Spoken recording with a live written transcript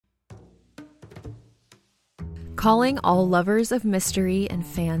Calling all lovers of mystery and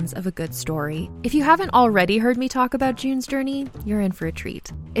fans of a good story. If you haven't already heard me talk about June's Journey, you're in for a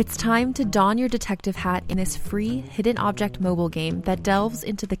treat. It's time to don your detective hat in this free hidden object mobile game that delves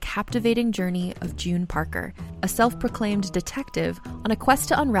into the captivating journey of June Parker, a self-proclaimed detective on a quest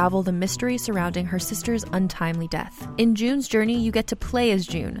to unravel the mystery surrounding her sister's untimely death. In June's Journey, you get to play as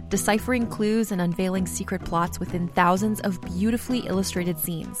June, deciphering clues and unveiling secret plots within thousands of beautifully illustrated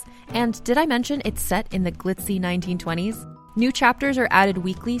scenes. And did I mention it's set in the glitzy 1920s? New chapters are added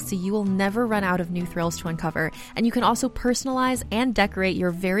weekly, so you will never run out of new thrills to uncover, and you can also personalize and decorate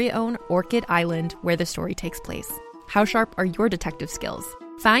your very own Orchid Island where the story takes place. How sharp are your detective skills?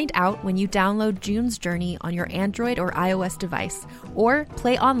 Find out when you download June's Journey on your Android or iOS device, or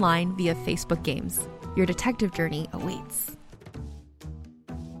play online via Facebook Games. Your detective journey awaits.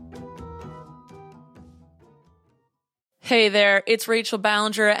 Hey there, it's Rachel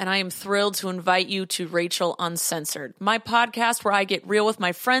Ballinger, and I am thrilled to invite you to Rachel Uncensored, my podcast where I get real with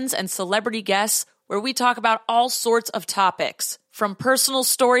my friends and celebrity guests, where we talk about all sorts of topics. From personal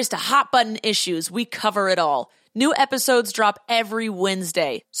stories to hot-button issues, we cover it all. New episodes drop every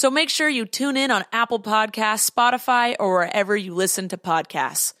Wednesday, so make sure you tune in on Apple Podcasts, Spotify, or wherever you listen to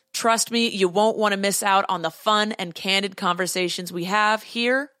podcasts. Trust me, you won't want to miss out on the fun and candid conversations we have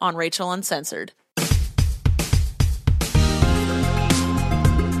here on Rachel Uncensored.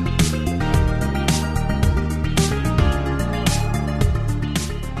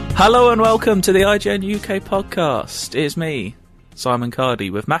 Hello and welcome to the IGN UK podcast. It's me, Simon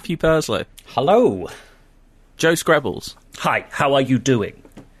Cardy, with Matthew Purslow. Hello. Joe Screbbles. Hi, how are you doing?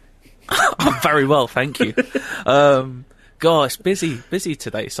 I'm very well, thank you. Gosh, busy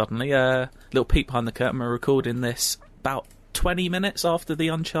today suddenly. Little peek behind the curtain, we're recording this about 20 minutes after the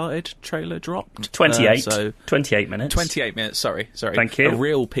Uncharted trailer dropped. 28. 28 minutes. 28 minutes, sorry. Thank you. A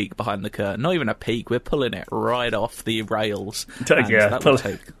real peek behind the curtain. Not even a peek, we're pulling it right off the rails. Yeah, that will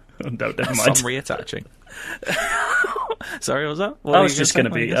take never mind. some reattaching. Sorry, what was that? I was just going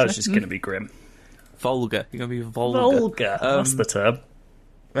to be grim. Vulgar. You're going to be vulgar. Vulgar. That's the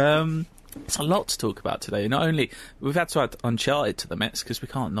term. It's a lot to talk about today. Not only we've had to add Uncharted to the mix because we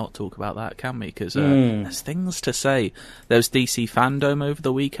can't not talk about that, can we? Because there's things to say. There was DC Fandom over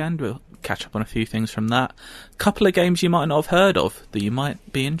the weekend. We'll catch up on a few things from that. A couple of games you might not have heard of that you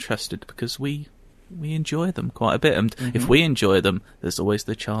might be interested because we enjoy them quite a bit, and if we enjoy them, there's always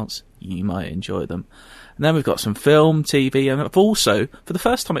the chance you might enjoy them. And then we've got some film, TV, and I've also, for the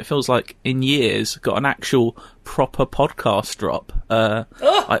first time it feels like in years, got an actual proper podcast drop.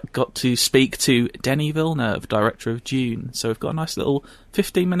 I got to speak to Denis Villeneuve, director of Dune, so we've got a nice little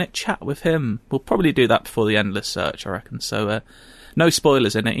 15-minute chat with him. We'll probably do that before the Endless Search, I reckon, so no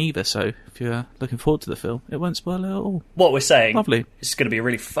spoilers in it either, so if you're looking forward to the film, it won't spoil it at all. What we're saying, lovely. It's going to be a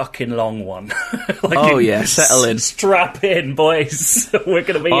really fucking long one. Settle in. Strap in, boys. We're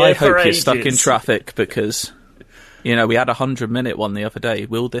going to be here I for hope ages. you're stuck in traffic because, we had a 100-minute one the other day.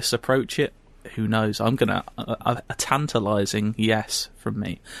 Will this approach it? Who knows? I'm going to... A tantalising yes from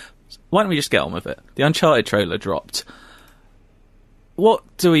me. Why don't we just get on with it? The Uncharted trailer dropped. What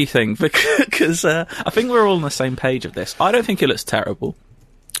do we think? Because I think we're all on the same page of this. I don't think it looks terrible.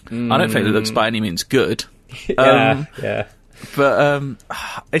 I don't think it looks by any means good. Yeah. But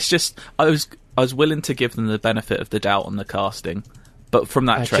it's just I was willing to give them the benefit of the doubt on the casting, but from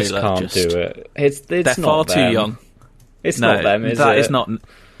that trailer, I just can't do it. It's they're not far them. too young. It's not them. That is not.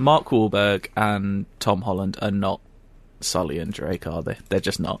 Mark Wahlberg and Tom Holland are not Sully and Drake, are they? They're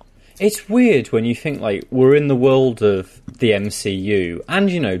just not. It's weird when you think, we're in the world of the MCU, and,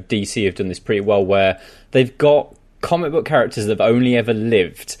 DC have done this pretty well, where they've got comic book characters that have only ever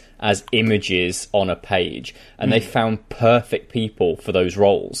lived as images on a page, and they found perfect people for those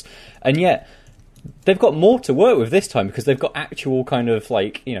roles. And yet, they've got more to work with this time, because they've got actual kind of,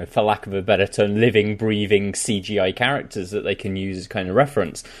 for lack of a better term, living, breathing CGI characters that they can use as kind of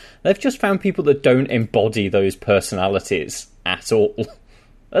reference. They've just found people that don't embody those personalities at all.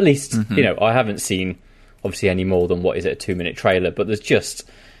 At least, I haven't seen, obviously, any more than, a 2-minute trailer, but there's just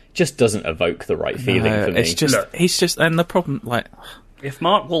doesn't evoke the right feeling for me. It's just, he's just, and the problem, if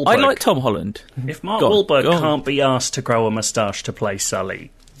Mark Wahlberg... I like Tom Holland. If Mark Wahlberg can't be asked to grow a moustache to play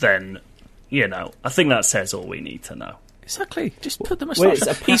Sully, then, I think that says all we need to know. Exactly. Just put the moustache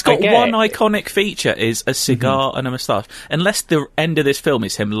on. He's got one iconic feature, is a cigar and a moustache. Unless the end of this film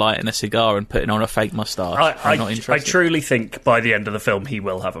is him lighting a cigar and putting on a fake moustache, I'm not interested. I truly think by the end of the film he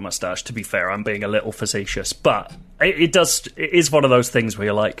will have a moustache, to be fair. I'm being a little facetious. But it is one of those things where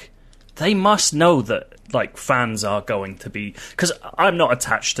you're like, they must know that fans are going to be... Because I'm not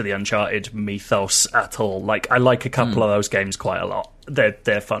attached to the Uncharted mythos at all. I like a couple of those games quite a lot.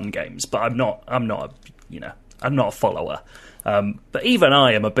 They're fun games, but I'm not I'm not a follower. But even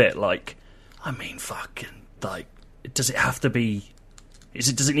I am a bit like, I mean, fucking, like, does it have to be?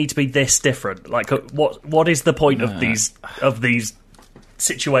 Does it need to be this different? Like, what is the point of these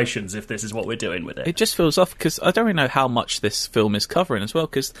situations if this is what we're doing with it? It just feels off because I don't really know how much this film is covering as well.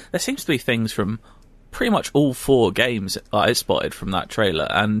 Because there seems to be things from pretty much all 4 games that I spotted from that trailer,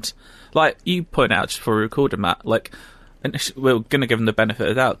 and like you pointed out just before we recorded, Matt, like. And we're going to give them the benefit of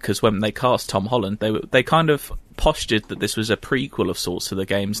the doubt because when they cast Tom Holland, they kind of postured that this was a prequel of sorts to the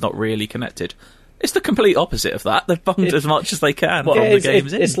games, not really connected. It's the complete opposite of that. They've bummed as much as they can from the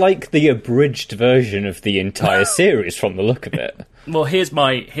games in. It's like the abridged version of the entire series from the look of it. Well, here's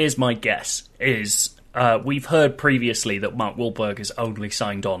my guess, is we've heard previously that Mark Wahlberg is only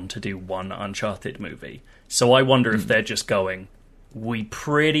signed on to do one Uncharted movie. So I wonder if they're just going, we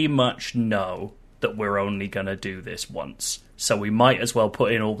pretty much know that we're only going to do this once, so we might as well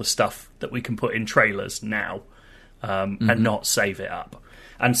put in all the stuff that we can put in trailers now, and not save it up.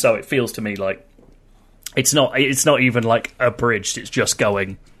 And so it feels to me like it's not even like abridged. It's just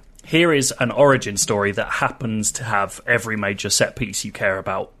going, here is an origin story that happens to have every major set piece you care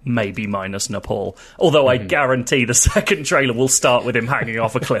about, maybe minus Nepal. Although I guarantee the second trailer will start with him hanging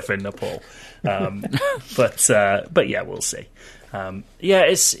off a cliff in Nepal. But yeah, we'll see.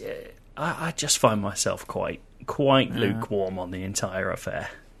 I just find myself quite lukewarm on the entire affair.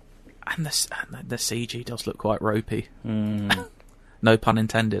 And the CG does look quite ropey. No pun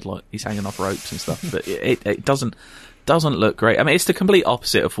intended, like he's hanging off ropes and stuff. But it doesn't look great. I mean, it's the complete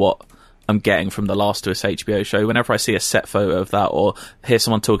opposite of what I'm getting from the Last of Us HBO show. Whenever I see a set photo of that or hear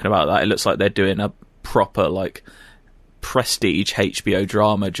someone talking about that, it looks like they're doing a proper, like, prestige HBO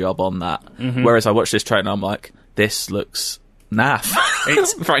drama job on that. Whereas I watch this trailer and I'm like, this looks naff,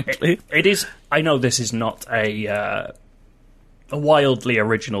 frankly. It is. I know this is not a wildly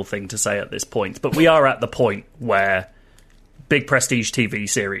original thing to say at this point, but we are at the point where big prestige TV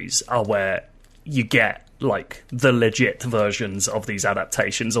series are where you get like the legit versions of these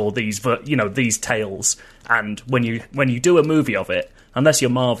adaptations or these tales, and when you do a movie of it, unless you're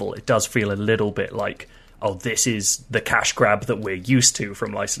Marvel, it does feel a little bit like, oh, this is the cash grab that we're used to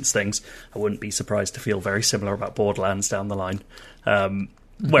from licensed things. I wouldn't be surprised to feel very similar about Borderlands down the line.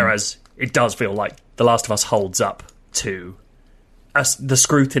 Whereas it does feel like The Last of Us holds up to the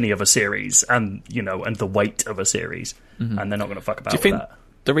scrutiny of a series and the weight of a series, and they're not going to fuck about with that.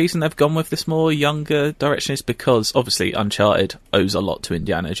 The reason they've gone with this more younger direction is because, obviously, Uncharted owes a lot to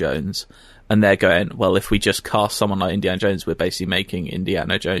Indiana Jones. And they're going, well, if we just cast someone like Indiana Jones, we're basically making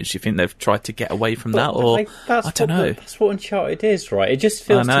Indiana Jones. Do you think they've tried to get away from that? Or I don't know. That's what Uncharted is, right? It just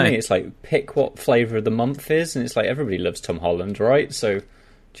feels to me, it's like, pick what flavour of the month is, and it's like, everybody loves Tom Holland, right? So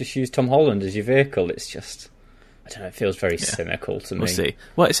just use Tom Holland as your vehicle. It's just, I don't know, it feels very cynical to me. We'll see.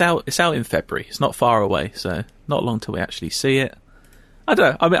 Well, it's out in February. It's not far away, so not long till we actually see it. I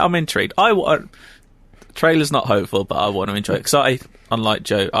don't know. I'm intrigued. Trailer's not hopeful, but I want to enjoy it. Because unlike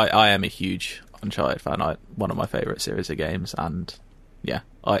Joe, I am a huge Uncharted fan. One of my favourite series of games. And, yeah,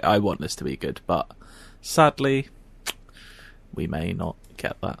 I want this to be good. But, sadly, we may not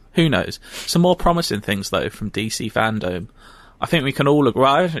get that. Who knows? Some more promising things, though, from DC fandom. I think we can all agree.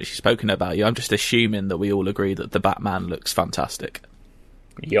 Well, I haven't actually spoken about you. I'm just assuming that we all agree that the Batman looks fantastic.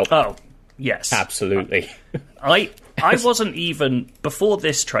 Yup. Oh, yes. Absolutely. I wasn't even... Before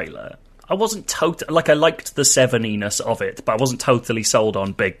this trailer... I wasn't I liked the 7-iness of it, but I wasn't totally sold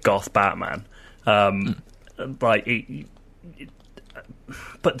on big goth Batman. But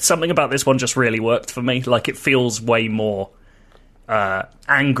something about this one just really worked for me. Like, it feels way more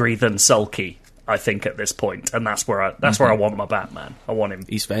angry than sulky, I think, at this point, and that's where I want my Batman. I want him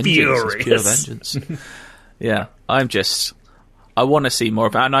furious. He's pure vengeance. Yeah, I want to see more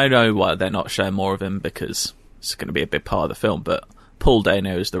of him, and I know why they're not showing more of him because it's going to be a big part of the film, but Paul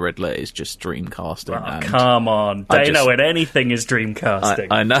Dano as the Riddler is just dreamcasting. Oh, come on. Dano in anything is dreamcasting.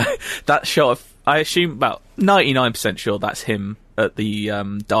 I know. That shot of... I assume about 99% sure that's him at the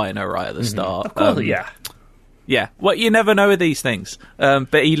diner right at the start. Of course, yeah. Yeah. Well, you never know with these things.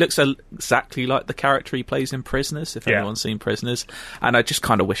 But he looks exactly like the character he plays in Prisoners, if anyone's seen Prisoners. And I just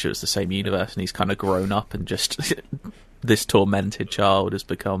kind of wish it was the same universe and he's kind of grown up and just... this tormented child has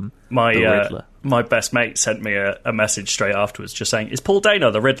become the Riddler. My best mate sent me a message straight afterwards just saying, is Paul Dano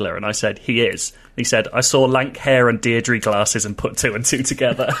the Riddler? And I said, he is. He said, I saw lank hair and Deirdre glasses and put 2 and 2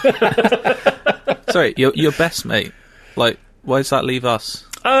 together. Sorry, your best mate? Like, why does that leave us?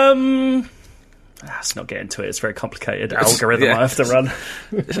 Let's not get into it. It's a very complicated algorithm I have to run.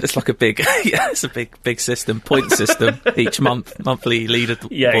 It's like a big, it's a big system, point system each monthly leader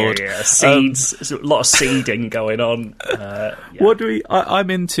board. Yeah. Seeds. There's a lot of seeding going on. What do we? I'm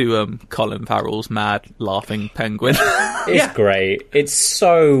into Colin Farrell's mad laughing penguin. It's great. It's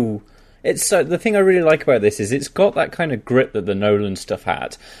so. The thing I really like about this is it's got that kind of grit that the Nolan stuff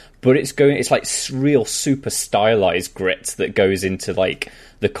had, but it's like real super stylized grit that goes into like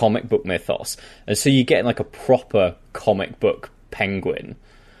the comic book mythos, and so you get like a proper comic book penguin.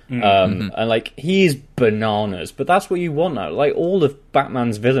 And like he's bananas, but that's what you want now. Like all of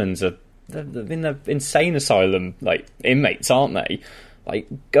Batman's villains are in the insane asylum like inmates, aren't they? Like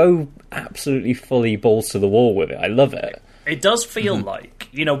go absolutely fully balls to the wall with it. I love it. It does feel like,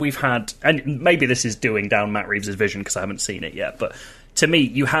 we've had, and maybe this is doing down Matt Reeves' vision because I haven't seen it yet, but to me,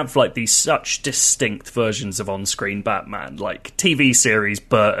 you have like these such distinct versions of on-screen Batman, like TV series,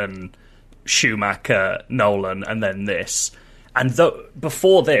 Burton, Schumacher, Nolan, and then this. And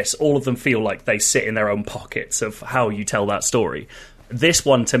before this, all of them feel like they sit in their own pockets of how you tell that story. This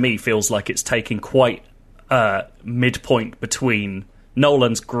one, to me, feels like it's taking quite midpoint between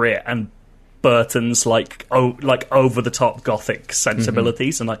Nolan's grit and Burton's like over the top gothic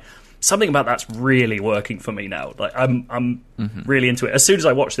sensibilities, and like something about that's really working for me now. Like I'm really into it. As soon as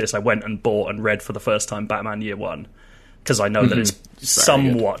I watched this, I went and bought and read for the first time Batman Year One because I know that it's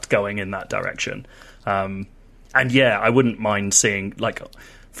somewhat going in that direction. And yeah, I wouldn't mind seeing like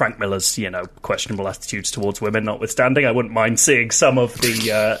Frank Miller's questionable attitudes towards women notwithstanding. I wouldn't mind seeing some of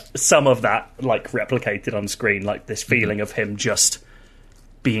that like replicated on screen, like this feeling of him just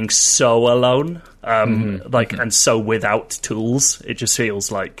being so alone, and so without tools. It just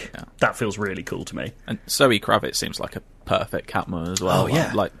feels like that feels really cool to me. And Zoe Kravitz seems like a perfect Catwoman as well. Oh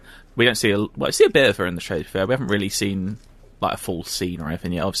yeah, like we don't see see a bit of her in the trailer. Fair, we haven't really seen like a full scene or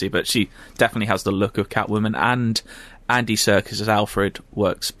anything yet, obviously, but she definitely has the look of Catwoman. And Andy Serkis as Alfred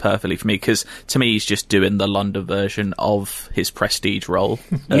works perfectly for me because to me he's just doing the London version of his Prestige role.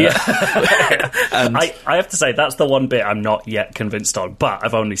 I have to say that's the one bit I'm not yet convinced on, but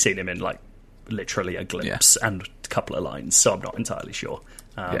I've only seen him in like literally a glimpse and a couple of lines, so I'm not entirely sure.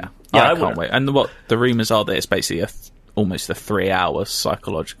 I can't wait. And what the rumours are that it's basically almost a 3-hour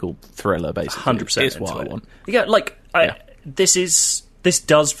psychological thriller. Basically, 100% is what I want. Yeah, this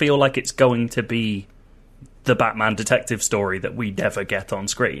does feel like it's going to be the Batman detective story that we never get on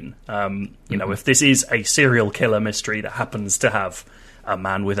screen. If this is a serial killer mystery that happens to have a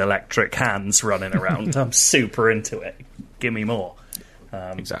man with electric hands running around, I'm super into it. Give me more.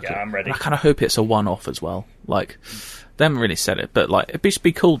 Exactly. Yeah, I'm ready. I kind of hope it's a one-off as well. Like, they haven't really said it, but like, it'd just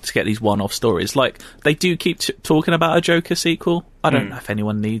be cool to get these one-off stories. Like, they do keep talking about a Joker sequel. I don't know if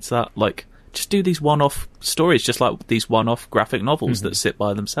anyone needs that. Like, just do these one-off stories, just like these one-off graphic novels that sit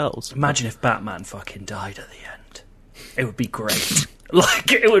by themselves. Imagine if Batman fucking died at the end. It would be great.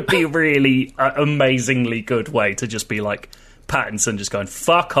 Like, it would be really amazingly good way to just be like Pattinson just going,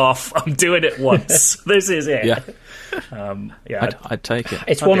 fuck off, I'm doing it once. This is it. Yeah. I'd take it.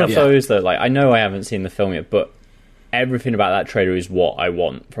 It's one of those that, like, I know I haven't seen the film yet, but everything about that trailer is what I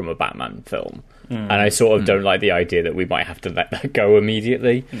want from a Batman film. And I sort of don't like the idea that we might have to let that go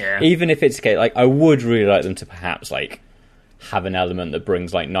immediately. Yeah. Even if it's like, I would really like them to perhaps like have an element that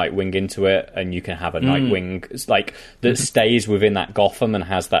brings like Nightwing into it, and you can have a Nightwing like that stays within that Gotham and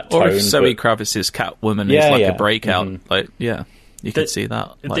has that tone. Or if Zoe Kravitz's Catwoman is like a breakout, you could see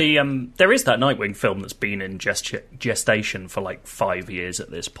that. Like, there is that Nightwing film that's been in gestation for like 5 years at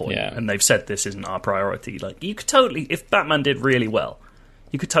this point, and they've said this isn't our priority. Like, you could totally, if Batman did really well,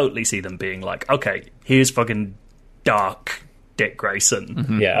 you could totally see them being like, okay, here's fucking dark Dick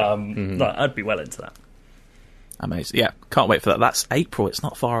Grayson. I'd be well into that. Amazing. Yeah, can't wait for that. That's April. It's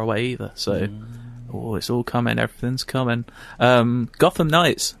not far away either. So, it's all coming. Everything's coming. Gotham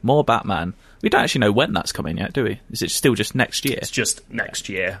Knights, more Batman. We don't actually know when that's coming yet, do we? Is it still just next year? It's just next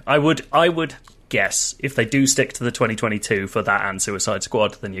year. I would guess if they do stick to the 2022 for that and Suicide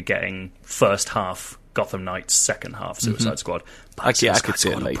Squad, then you're getting first half Gotham Knights, second half Suicide Squad. But I could see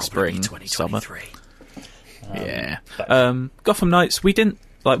it late spring, summer. Gotham Knights, we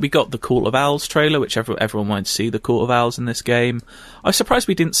got the Court of Owls trailer, which everyone wanted to see the Court of Owls in this game. I was surprised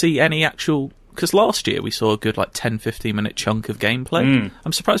we didn't see any actual, because last year we saw a good 10-15 minute chunk of gameplay.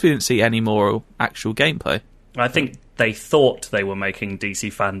 I'm surprised we didn't see any more actual gameplay. I think they thought they were making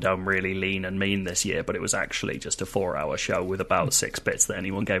DC fandom really lean and mean this year, but it was actually just a 4-hour show with about 6 bits that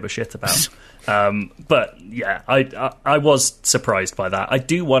anyone gave a shit about. But yeah, I was surprised by that. I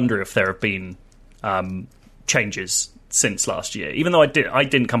do wonder if there have been changes since last year, even though I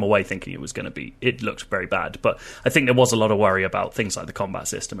didn't come away thinking it looked very bad, but I think there was a lot of worry about things like the combat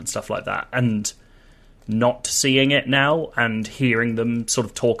system and stuff like that. And not seeing it now and hearing them sort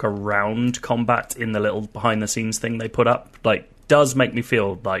of talk around combat in the little behind the scenes thing they put up, like, does make me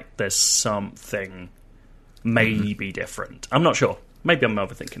feel like there's something maybe different. I'm not sure. Maybe I'm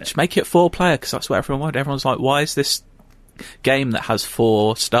overthinking it. Just make it 4-player, because that's what everyone wanted. Everyone's like, why is this game that has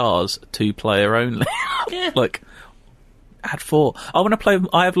 4 stars 2-player only? Yeah. Like, add 4. I want to play.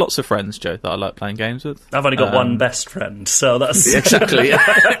 I have lots of friends, Joe, that I like playing games with. I've only got one best friend, so that's exactly.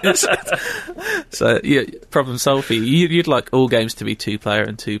 Yeah. So, yeah, problem solved for you. You'd like all games to be 2-player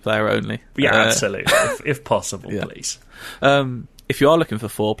and 2-player only. Yeah, absolutely. if possible, please. If you are looking for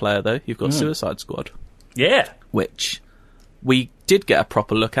 4-player, though, you've got Suicide Squad. Yeah, which we did get a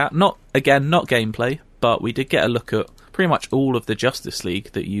proper look at. Not gameplay, but we did get a look at pretty much all of the Justice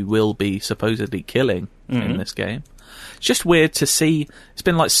League that you will be supposedly killing in this game. It's just weird to see. It's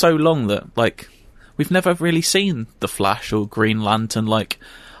been like so long that like we've never really seen the Flash or Green Lantern. Like,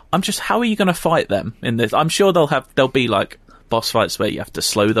 how are you going to fight them in this? I'm sure there'll be like boss fights where you have to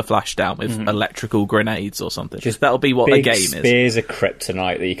slow the Flash down with electrical grenades or something. That'll be what the game is. Spears of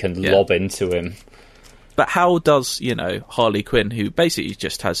kryptonite that you can lob into him. But how does, Harley Quinn, who basically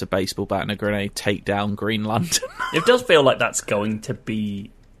just has a baseball bat and a grenade, take down Green Lantern? It does feel like that's going to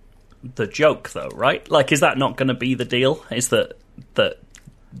be the joke, though, right? Like, is that not going to be the deal? Is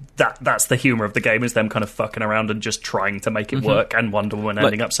that's the humour of the game, is them kind of fucking around and just trying to make it work, and Wonder Woman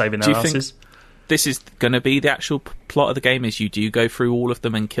ending up saving their asses? This is going to be the actual plot of the game, is you do go through all of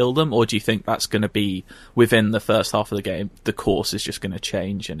them and kill them, or do you think that's going to be within the first half of the game, the course is just going to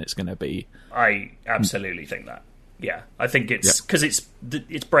change and it's going to be... I absolutely think that. Yeah, I think it's because it's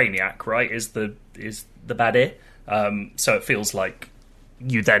Brainiac, right? Is the baddie, so it feels like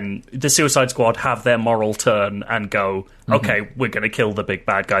the Suicide Squad have their moral turn and go, okay, we're going to kill the big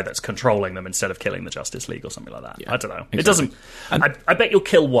bad guy that's controlling them instead of killing the Justice League or something like that. I don't know. Exactly. It doesn't. I bet you'll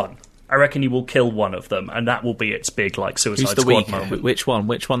kill one. I reckon you will kill one of them, and that will be its big like Suicide Squad moment. Which one?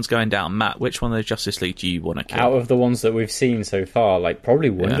 Which one's going down, Matt? Which one of the Justice League do you want to kill? Out of the ones that we've seen so far, like probably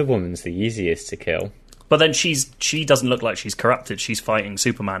Wonder Woman's the easiest to kill. But then she doesn't look like she's corrupted. She's fighting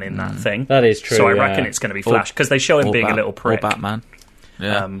Superman in that thing. That is true. So I reckon it's going to be Flash, because they show him being a little prick. Or Batman.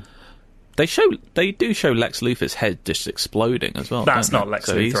 Yeah. They do show Lex Luthor's head just exploding as well. That's not Lex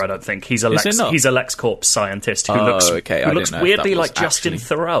Luthor, I don't think. He's a LexCorp scientist who looks weirdly like Justin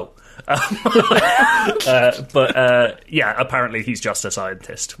Theroux. Apparently he's just a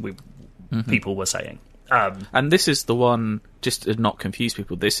scientist. People were saying, and this is the one. Just to not confuse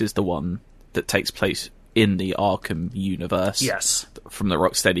people, this is the one that takes place in the Arkham universe. Yes, from the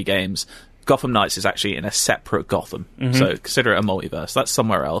Rocksteady games. Gotham Knights is actually in a separate Gotham, so consider it a multiverse. That's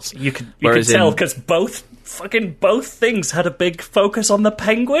somewhere else. You can tell because both things had a big focus on the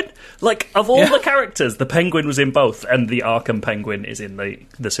Penguin. Like, of all the characters, the Penguin was in both, and the Arkham Penguin is in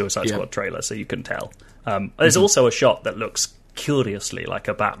the Suicide Squad trailer, so you can tell. There's also a shot that looks curiously like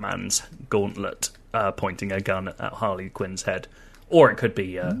a Batman's gauntlet pointing a gun at Harley Quinn's head, or it could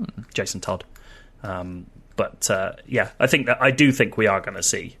be Jason Todd. I do think we are going to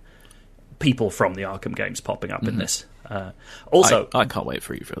see people from the Arkham games popping up in this. Also, I can't wait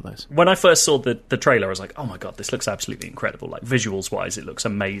for either of those. When I first saw the trailer, I was like, oh my god, this looks absolutely incredible. Like, visuals wise, it looks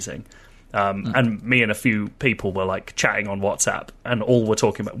amazing. And me and a few people were like chatting on WhatsApp, and all we're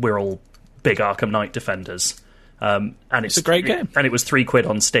talking about, we're all big Arkham Knight defenders. And it's a great game. And it was £3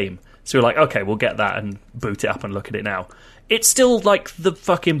 on Steam. So we're like, okay, we'll get that and boot it up and look at it now. It's still like the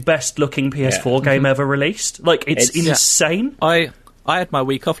fucking best looking PS4 game ever released. Like, it's insane. I had my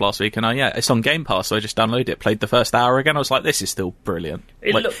week off last week, and it's on Game Pass, so I just downloaded it, played the first hour again. I was like, this is still brilliant.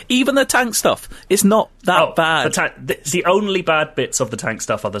 Even the tank stuff, it's not that bad. The only bad bits of the tank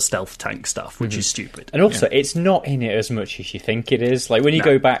stuff are the stealth tank stuff, which is stupid. And also, it's not in it as much as you think it is. Like, when you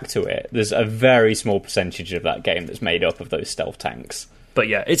go back to it, there's a very small percentage of that game that's made up of those stealth tanks. But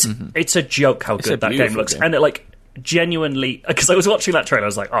yeah, it's a joke how good that game looks. And it, genuinely, because I was watching that trailer, I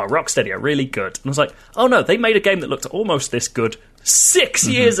was like, oh, Rocksteady are really good. And I was like, oh no, they made a game that looked almost this good 6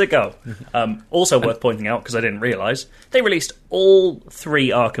 years ago. Also worth pointing out, because I didn't realise, they released all 3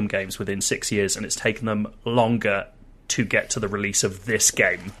 Arkham games within 6 years, and it's taken them longer to get to the release of this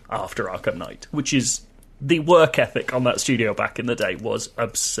game after Arkham Knight, which is, the work ethic on that studio back in the day was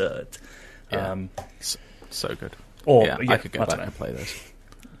absurd. So good. I could go back and play those.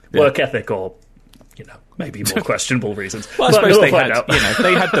 Work ethic, or maybe more questionable reasons. Well, I suppose they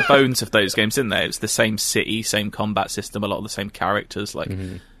had the bones of those games in there. It was the same city, same combat system, a lot of the same characters.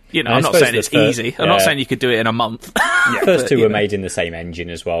 You know, I I'm not suppose saying the it's first- easy. I'm not saying you could do it in a month. The first two you were know. made in the same engine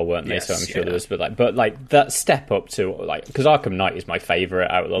as well, weren't they? Yes, So I'm sure yeah. there was, but that step up to because Arkham Knight is my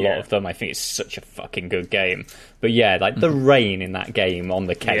favourite out of a lot of them. I think it's such a fucking good game. But yeah, like the rain in that game on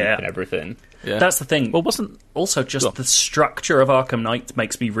the cape and everything. Yeah. That's the thing. Well, wasn't Also, just the structure of Arkham Knight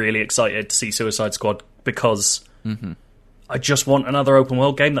makes me really excited to see Suicide Squad because I just want another open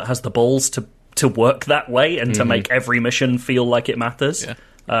world game that has the balls to work that way and to make every mission feel like it matters.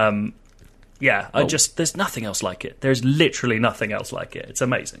 There's nothing else like it. There's literally nothing else like it. It's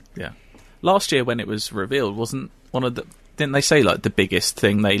amazing. Yeah. Last year when it was revealed, wasn't one of the... Didn't they say, like, the biggest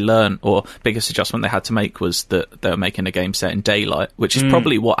thing they learned or biggest adjustment they had to make was that they were making a game set in daylight, which is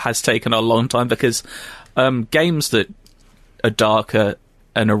probably what has taken a long time because games that are darker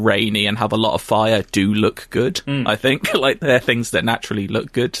and are rainy and have a lot of fire do look good, I think. Like, they're things that naturally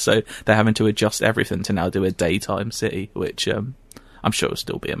look good, so they're having to adjust everything to now do a daytime city, which... I'm sure it'll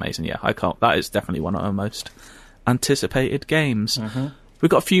still be amazing. Yeah, I can't. That is definitely one of our most anticipated games.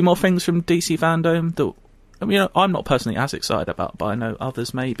 We've got a few more things from DC Fandom that I'm not personally as excited about, but I know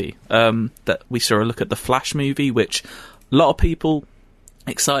others maybe. That we saw a look at the Flash movie, which a lot of people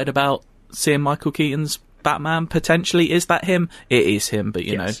excited about seeing Michael Keaton's Batman potentially. Is that him? It is him, but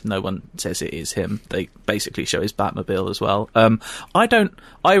you know, no one says it is him. They basically show his Batmobile as well. I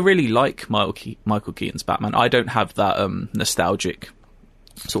really like Michael Keaton's Batman. I don't have that nostalgic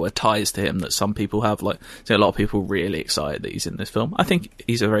sort of ties to him that some people have. Like, so a lot of people really excited that he's in this film. I think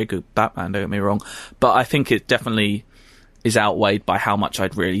he's a very good Batman, don't get me wrong, but I think it definitely is outweighed by how much I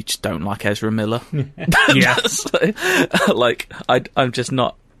really just don't like Ezra Miller. So, like, I'm just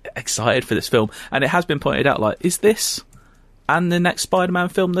not excited for this film, and it has been pointed out, like, is this and the next Spider-Man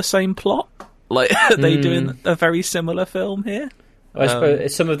film the same plot? Like, are they doing a very similar film here? I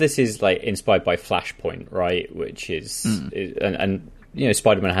suppose some of this is like inspired by Flashpoint, right? Which is and you know,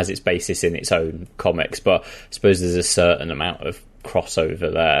 Spider-Man has its basis in its own comics, but I suppose there's a certain amount of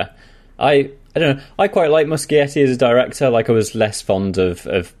crossover there. I don't know. I quite like Muschietti as a director. Like, I was less fond of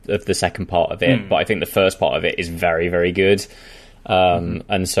the second part of it, but I think the first part of it is very, very good.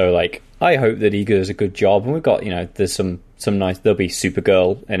 And so, like, I hope that he does a good job. And we've got, you know, there's some nice... There'll be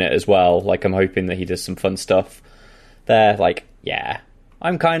Supergirl in it as well. Like, I'm hoping that he does some fun stuff there. Like, yeah,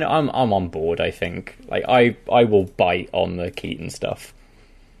 I'm on board, I think. Like, I will bite on the Keaton stuff.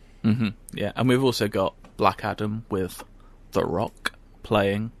 Yeah, and we've also got Black Adam with The Rock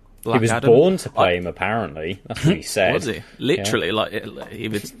playing Black Adam. He was born to play him, apparently. That's what he said. Was he? Literally, like, he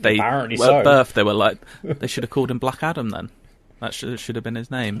was... Apparently well, so. At birth, they were like, they should have called him Black Adam then. That should have been his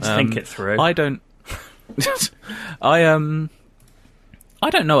name. Think it through. I don't... I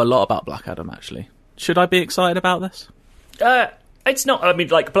don't know a lot about Black Adam, actually. Should I be excited about this? It's not. I mean,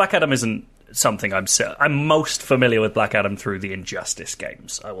 like, Black Adam isn't something I'm most familiar with Black Adam through the Injustice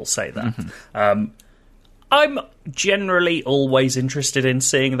games. I will say that. I'm generally always interested in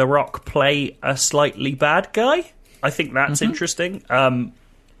seeing The Rock play a slightly bad guy. I think that's interesting.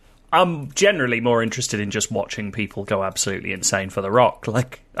 I'm generally more interested in just watching people go absolutely insane for The Rock,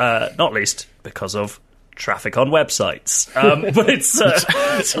 like, not least because of traffic on websites. But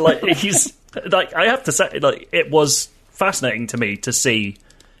it's like, he's like, I have to say, like, it was fascinating to me to see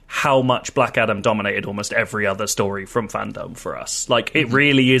how much Black Adam dominated almost every other story from fandom for us. Like, it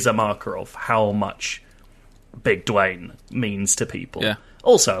really is a marker of how much Big Dwayne means to people. Yeah.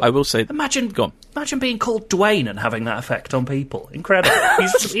 Also, I will say... Imagine being called Dwayne and having that effect on people. Incredible.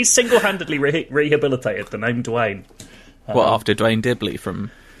 He's single-handedly rehabilitated the name Dwayne. after Dwayne Dibley from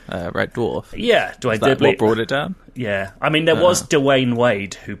Red Dwarf? Yeah, Dwayne Is that Dibley. what brought it down? Yeah. I mean, there was Dwayne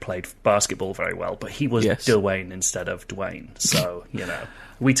Wade, who played basketball very well, but he was Dwayne instead of Dwayne. So, you know,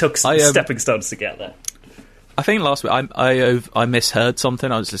 we took stepping stones to get there. I think last week I misheard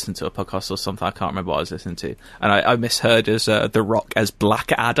something. I was listening to a podcast or something. I can't remember what I was listening to, and I misheard as The Rock as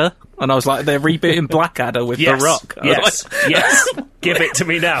Blackadder, and I was like, they're rebooting Blackadder with The Rock. Yes, give it to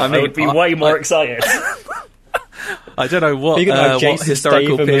me now. I would be way more excited. I don't know what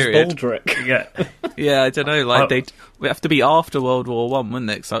historical period. Yeah, I don't know. Like we have to be after World War One, wouldn't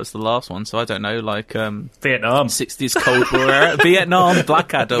it? Because that was the last one. So I don't know. Like Vietnam, 60s Cold War era, Vietnam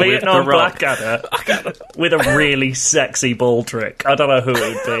Blackadder, Vietnam with The Rock. Blackadder with a really sexy ball trick. I don't know who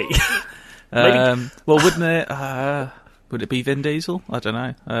it would be. Well, wouldn't it? Would it be Vin Diesel? I don't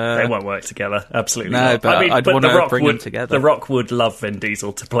know. They won't work together. Absolutely no, not. But I'd want to bring them together. The Rock would love Vin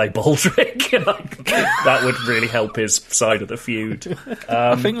Diesel to play ball trick. That would really help his side of the feud.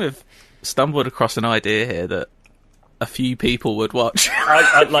 I think we've stumbled across an idea here that a few people would watch.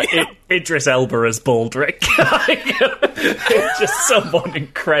 I like Idris Elba as Baldrick. Just someone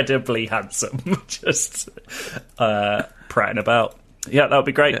incredibly handsome, just prattling about. Yeah, that would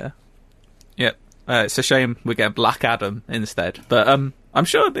be great. Yeah. It's a shame we get Black Adam instead, but I'm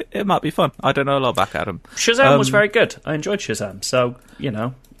sure it might be fun. I don't know a lot about Adam. Shazam was very good. I enjoyed Shazam, so,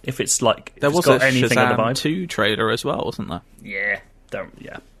 if it's like... There was got a anything Shazam of the vibe. 2 trailer as well, wasn't there? Yeah.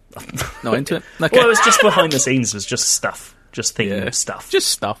 Not into it? Okay. Well, it was just behind the scenes. It was just stuff. Just theme stuff. Just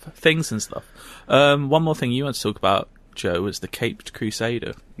stuff. Things and stuff. One more thing you want to talk about, Joe, was the Caped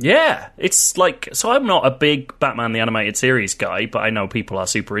Crusader. Yeah. It's like... So I'm not a big Batman the Animated Series guy, but I know people are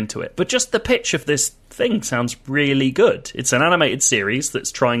super into it. But just the pitch of this thing sounds really good. It's an animated series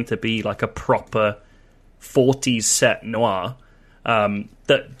that's trying to be like a proper 40s set noir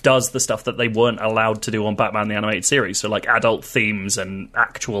that does the stuff that they weren't allowed to do on Batman the Animated Series. So like adult themes and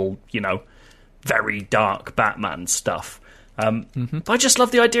actual, very dark Batman stuff. But I just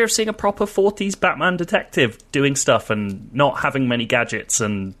love the idea of seeing a proper 40s Batman detective doing stuff and not having many gadgets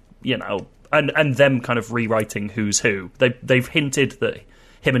and, and them kind of rewriting who's who. They've hinted that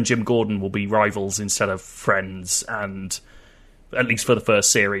him and Jim Gordon will be rivals instead of friends, and at least for the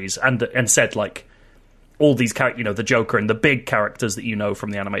first series, and said, like, all these characters, the Joker and the big characters that you know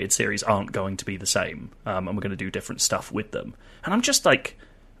from the animated series aren't going to be the same, and we're going to do different stuff with them. And I'm just like...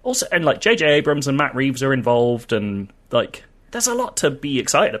 Also, and like J.J. Abrams and Matt Reeves are involved, and like there's a lot to be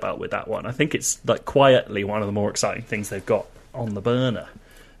excited about with that one. I think it's like quietly one of the more exciting things they've got on the burner.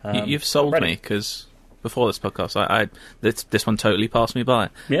 You've sold me, because before this podcast, this one totally passed me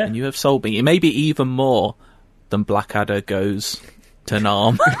by. Yeah, and you have sold me. It may be even more than Blackadder goes to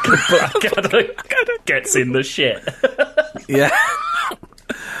Nam. Blackadder gets in the shit. Yeah.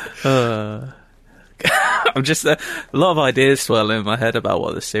 I'm just a lot of ideas swirling in my head about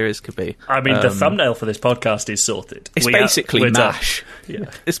what the series could be. I mean, the thumbnail for this podcast is sorted. It's basically MASH. Yeah,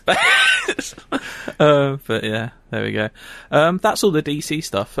 it's but yeah, there we go. That's all the DC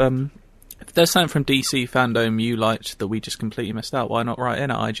stuff. If there's something from DC fandom you liked that we just completely missed out, why not write in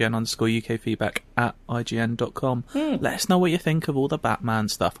at IGN_UK feedback at IGN.com. Let us know what you think of all the Batman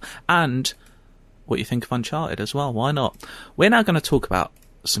stuff and what you think of Uncharted as well. Why not? We're now going to talk about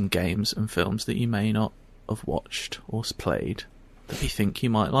some games and films that you may not have watched or played that we think you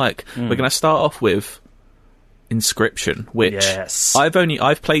might like. We're going to start off with Inscription, which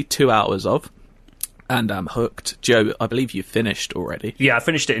I've played 2 hours of and I'm hooked. Joe, I believe you finished already. Yeah, I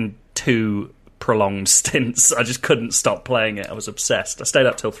finished it in 2 prolonged stints. I just couldn't stop playing it. I was obsessed. I stayed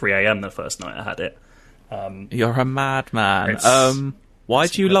up till 3 a.m. the first night I had it. You're a madman. Why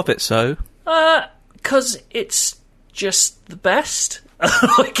do you love it so? Because it's just the best.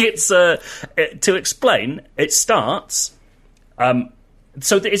 Like it's to explain. It starts.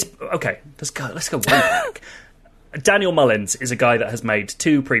 So it's okay. Let's go way back. Daniel Mullins is a guy that has made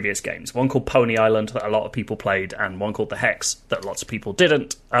 2 previous games. One called Pony Island that a lot of people played, and one called The Hex that lots of people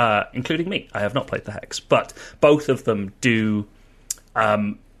didn't, including me. I have not played The Hex, but both of them do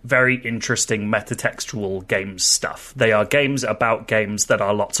very interesting metatextual games stuff. They are games about games that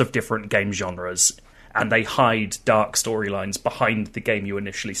are lots of different game genres, and they hide dark storylines behind the game you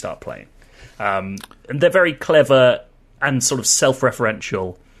initially start playing. And they're very clever and sort of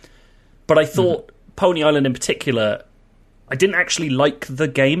self-referential. But I thought Pony Island in particular, I didn't actually like the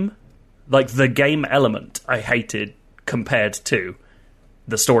game. Like, the game element I hated compared to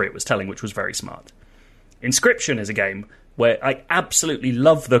the story it was telling, which was very smart. Inscription is a game where I absolutely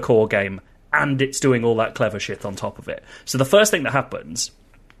love the core game, and it's doing all that clever shit on top of it. So the first thing that happens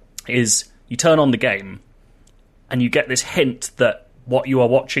is you turn on the game, and you get this hint that what you are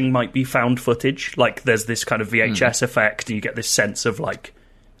watching might be found footage. Like, there's this kind of VHS effect, and you get this sense of, like,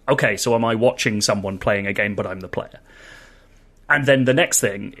 okay, so am I watching someone playing a game, but I'm the player? And then the next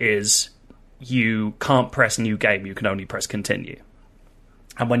thing is you can't press new game, you can only press continue.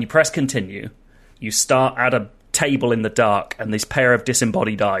 And when you press continue, you start at a table in the dark, and this pair of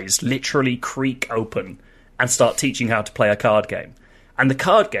disembodied eyes literally creak open and start teaching how to play a card game. And the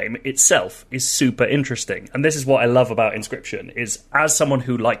card game itself is super interesting. And this is what I love about Inscription, is as someone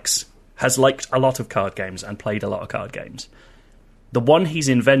who has liked a lot of card games and played a lot of card games, the one he's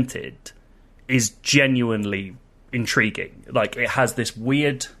invented is genuinely intriguing. Like, it has this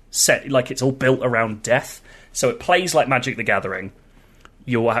weird set, like it's all built around death. So it plays like Magic the Gathering.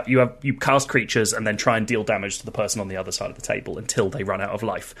 You cast creatures and then try and deal damage to the person on the other side of the table until they run out of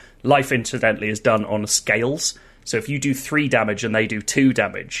life. Life, incidentally, is done on scales. So if you do 3 damage and they do 2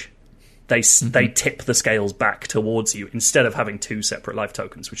 damage, they tip the scales back towards you instead of having 2 separate life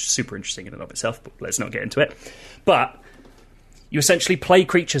tokens, which is super interesting in and of itself, but let's not get into it. But you essentially play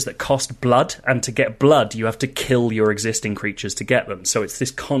creatures that cost blood, and to get blood, you have to kill your existing creatures to get them. So it's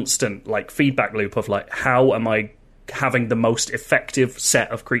this constant like feedback loop of like, how am I having the most effective set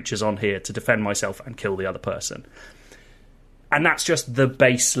of creatures on here to defend myself and kill the other person? And that's just the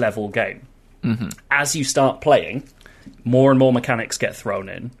base level game. As you start playing, more and more mechanics get thrown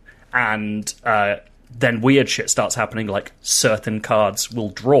in, and then weird shit starts happening, like certain cards will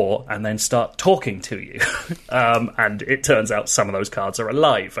draw and then start talking to you. And it turns out some of those cards are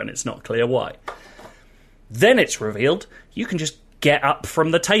alive, and it's not clear why. Then it's revealed you can just get up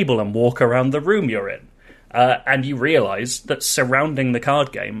from the table and walk around the room you're in. And you realise that surrounding the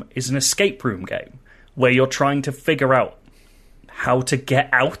card game is an escape room game, where you're trying to figure out how to get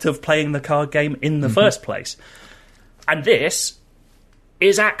out of playing the card game in the first place. And this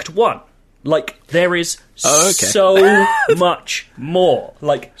is Act 1. Like, there is so much more.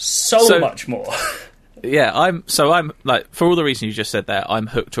 Like, so much more. Yeah, I'm like, for all the reasons you just said there, I'm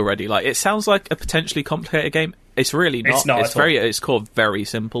hooked already. Like, it sounds like a potentially complicated game. It's really not. It's very, it's core very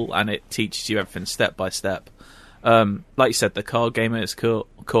simple, and it teaches you everything step by step. Like you said, the card game at its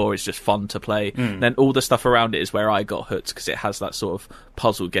core is just fun to play. Then all the stuff around it is where I got hooked, because it has that sort of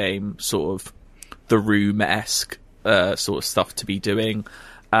puzzle game, sort of the Room-esque sort of stuff to be doing.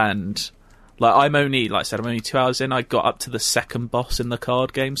 And like, I'm only 2 hours in. I got up to the second boss in the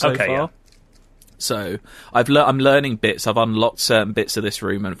card game so far. Yeah. So I'm learning bits. I've unlocked certain bits of this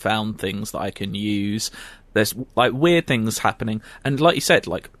room and found things that I can use. There's like weird things happening, and like you said,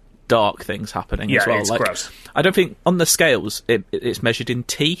 like dark things happening as well. It's like, gross. I don't think on the scales it's measured in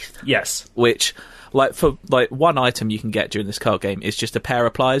teeth. Yes. Which, like, for like one item you can get during this card game is just a pair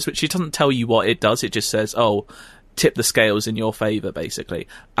of pliers, which it doesn't tell you what it does. It just says, "Oh, tip the scales in your favour," basically.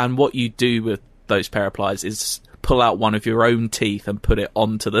 And what you do with those pair of pliers is pull out one of your own teeth and put it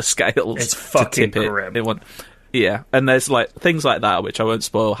onto the scales. It's fucking to tip grim. Yeah, and there's like things like that, which I won't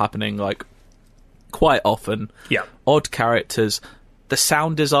spoil, happening like quite often. Yeah. Odd characters. The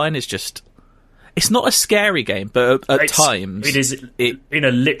sound design is just... It's not a scary game, but at times... It is, in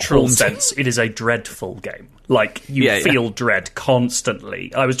a literal sense, it is a dreadful game. Like, you feel dread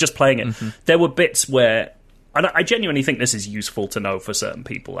constantly. I was just playing it. There were bits where... And I genuinely think this is useful to know for certain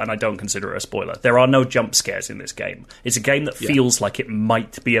people, and I don't consider it a spoiler. There are no jump scares in this game. It's a game that feels like it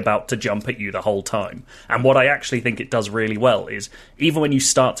might be about to jump at you the whole time. And what I actually think it does really well is, even when you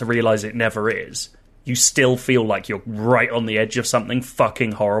start to realise it never is, you still feel like you're right on the edge of something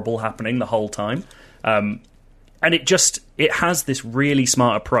fucking horrible happening the whole time. And it has this really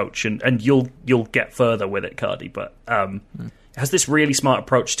smart approach, and you'll get further with it, Cardi, but it has this really smart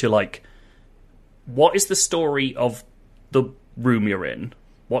approach to, like, what is the story of the room you're in?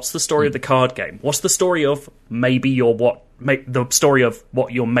 What's the story of the card game? What's the story of the story of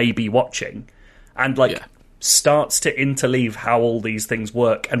what you're maybe watching? And starts to interleave how all these things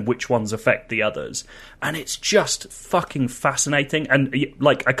work and which ones affect the others. And it's just fucking fascinating. And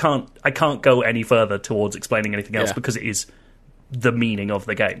like, I can't go any further towards explaining anything else because it is the meaning of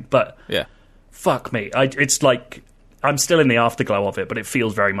the game. But fuck me, it's like, I'm still in the afterglow of it, but it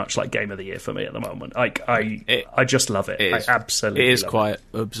feels very much like Game of the Year for me at the moment. I just love it. I absolutely love it. It is quite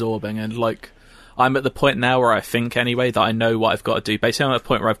absorbing, and like, I'm at the point now where I think anyway that I know what I've got to do. Basically, I'm at the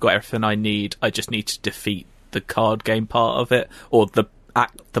point where I've got everything I need. I just need to defeat the card game part of it, or the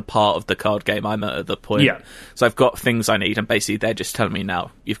part of the card game I'm at the point. Yeah. So I've got things I need, and basically they're just telling me now,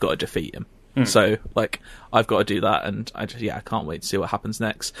 you've got to defeat him. So like, I've got to do that, and I can't wait to see what happens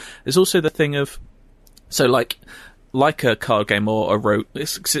next. There's also the thing of, so like a card game or a road,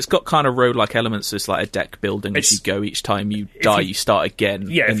 it's got kind of road-like elements. It's like a deck building. As you go, each time you die, you start again.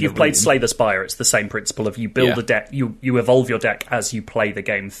 Yeah, if you've played Slay the Spire, it's the same principle of you build a deck, you evolve your deck as you play the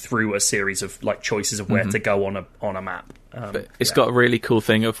game through a series of like choices of where to go on a map. But it's got a really cool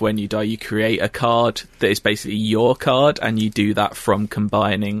thing of when you die, you create a card that is basically your card, and you do that from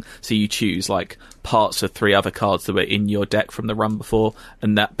combining. So you choose like parts of 3 other cards that were in your deck from the run before,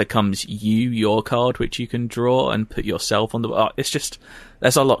 and that becomes your card, which you can draw and put yourself on the. It's just,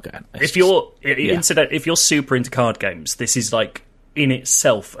 there's a lot going. If you're super into card games, this is like in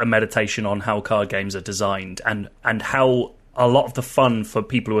itself a meditation on how card games are designed, and how a lot of the fun for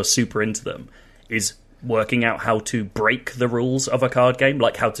people who are super into them is working out how to break the rules of a card game,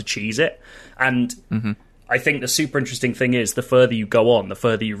 like how to cheese it. And I think the super interesting thing is, the further you go on, the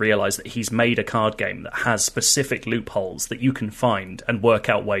further you realise that he's made a card game that has specific loopholes that you can find and work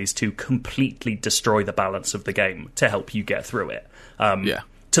out ways to completely destroy the balance of the game to help you get through it.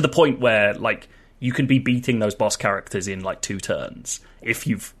 To the point where, like, you can be beating those boss characters in like 2 turns if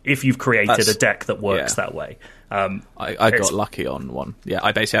you've created a deck that works that way. I got lucky on one. Yeah,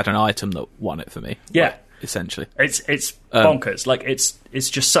 I basically had an item that won it for me. Yeah, like, essentially, it's bonkers. Like, it's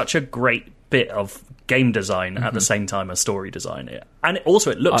just such a great bit of game design at the same time as story design. And it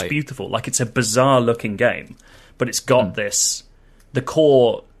looks beautiful. Like, it's a bizarre looking game, but it's got the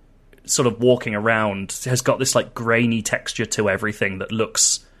core sort of walking around has got this like grainy texture to everything that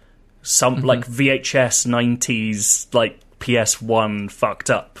looks like VHS 90s like PS1 fucked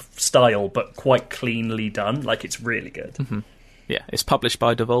up style, but quite cleanly done. Like, it's really good. Yeah, it's published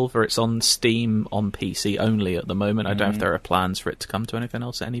by Devolver. It's on Steam on PC only at the moment. I don't know if there are plans for it to come to anything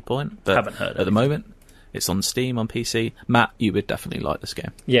else at any point, but Haven't heard at the moment it's on Steam on PC. Matt, you would definitely like this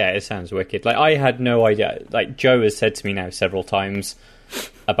game. Yeah, it sounds wicked. Like, I had no idea. Like, Joe has said to me now several times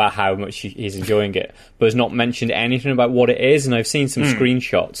about how much he's enjoying it, but has not mentioned anything about what it is. And I've seen some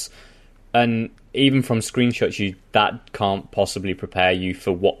screenshots, and even from screenshots, that can't possibly prepare you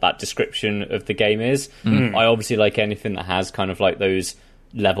for what that description of the game is. I obviously like anything that has kind of like those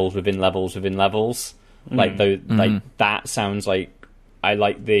levels within levels within levels. Like that sounds like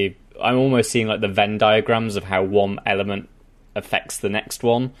I'm almost seeing like the Venn diagrams of how one element affects the next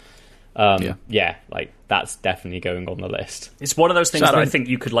one. Yeah, like that's definitely going on the list. It's one of those things that I think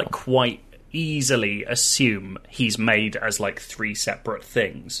you could like quite easily assume he's made as like 3 separate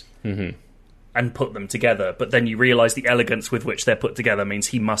things. And put them together, but then you realise the elegance with which they're put together means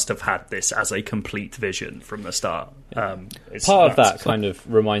he must have had this as a complete vision from the start. Part of that kind of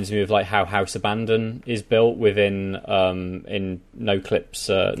reminds me of like how House Abandon is built within in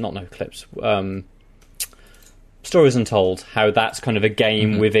Stories Untold, how that's kind of a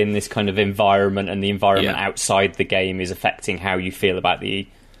game within this kind of environment, and the environment outside the game is affecting how you feel about the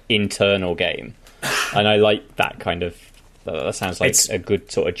internal game. And I like that kind of that sounds like a good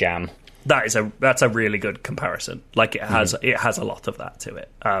sort of jam. That's a really good comparison. Like, it has a lot of that to it.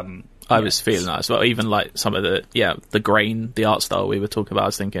 I was feeling that as well. Even like some of the grain, the art style we were talking about, I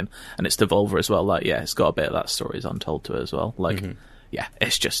was thinking, and it's Devolver as well. Like, yeah, it's got a bit of that Stories Untold to it as well. Like, yeah,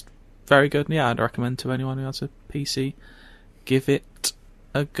 it's just very good. Yeah, I'd recommend to anyone who has a PC, give it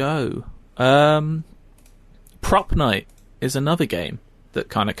a go. Prop Night is another game that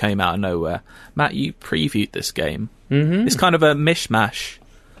kind of came out of nowhere. Matt, you previewed this game. It's kind of a mishmash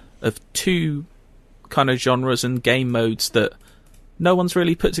of 2 kind of genres and game modes that no one's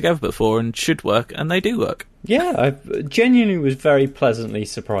really put together before and should work, and they do work. Yeah, I genuinely was very pleasantly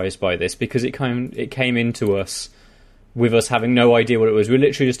surprised by this, because it came into us with us having no idea what it was. We were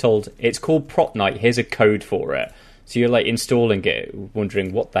literally just told, it's called Prop Night, here's a code for it. So you're like installing it,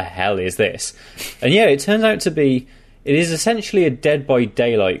 wondering what the hell is this? And yeah, it turns out to be, it is essentially a Dead by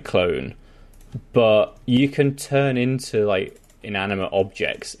Daylight clone, but you can turn into like inanimate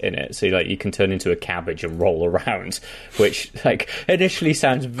objects in it, so like you can turn into a cabbage and roll around, which like initially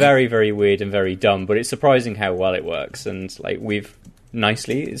sounds very, very weird and very dumb, but it's surprising how well it works. And like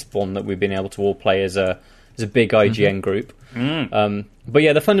it's one that we've been able to all play as a big IGN group. But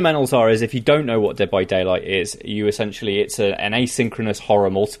yeah, the fundamentals is, if you don't know what Dead by Daylight is, it's an asynchronous horror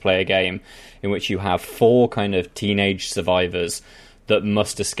multiplayer game in which you have 4 kind of teenage survivors that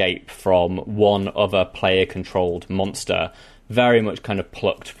must escape from one other player-controlled monster, very much kind of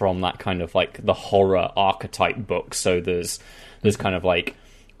plucked from that kind of like the horror archetype book. So there's kind of like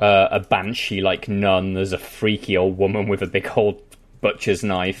a banshee like nun, there's a freaky old woman with a big old butcher's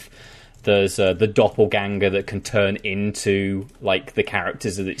knife, there's the doppelganger that can turn into like the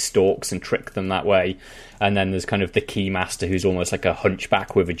characters that it stalks and trick them that way, and then there's kind of the keymaster who's almost like a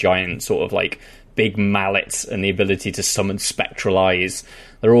hunchback with a giant sort of like big mallet and the ability to summon spectral eyes.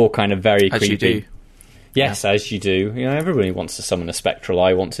 They're all kind of very creepy. You do. Yes, yeah. As you do. You know, everybody wants to summon a spectral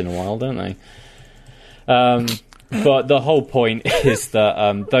eye once in a while, don't they? But the whole point is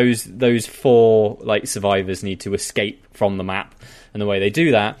that those 4 like survivors need to escape from the map, and the way they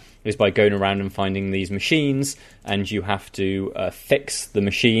do that is by going around and finding these machines, and you have to fix the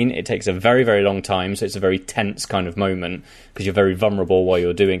machine. It takes a very, very long time, so it's a very tense kind of moment because you're very vulnerable while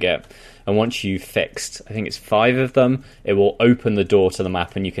you're doing it. And once you've fixed, I think it's 5 of them, it will open the door to the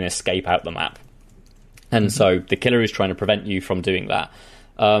map and you can escape out the map. And so the killer is trying to prevent you from doing that.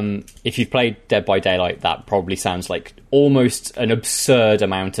 If you've played Dead by Daylight, that probably sounds like almost an absurd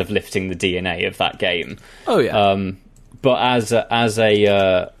amount of lifting the DNA of that game. Oh yeah. But as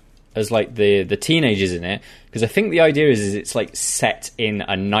like the teenagers in it, because I think the idea is it's like set in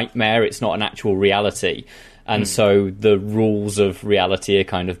a nightmare. It's not an actual reality. And so the rules of reality are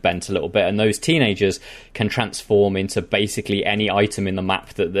kind of bent a little bit, and those teenagers can transform into basically any item in the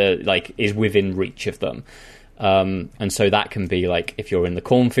map that like is within reach of them. And so that can be like, if you're in the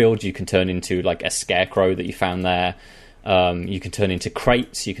cornfield, you can turn into like a scarecrow that you found there. You can turn into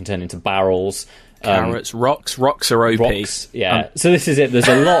crates. You can turn into barrels. Carrots, rocks are OP. Rocks, yeah. So this is it. There's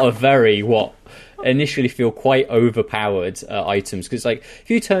a lot of what initially feel quite overpowered items, because like if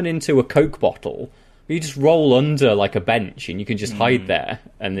you turn into a Coke bottle, you just roll under like a bench and you can just hide there,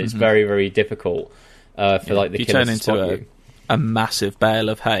 and it's very, very difficult for like the killer to spot you. a massive bale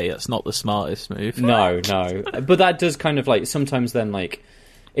of hay. That's not the smartest move. No. But that does kind of like sometimes then like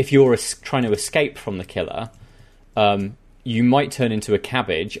if you're trying to escape from the killer, you might turn into a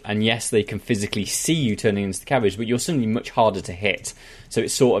cabbage, and yes, they can physically see you turning into the cabbage, but you're suddenly much harder to hit. So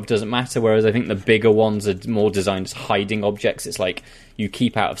it sort of doesn't matter, whereas I think the bigger ones are more designed as hiding objects. It's like you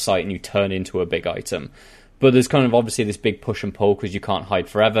keep out of sight and you turn into a big item. But there's kind of obviously this big push and pull because you can't hide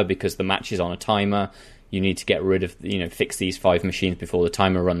forever because the match is on a timer. You need to get rid of, fix these 5 machines before the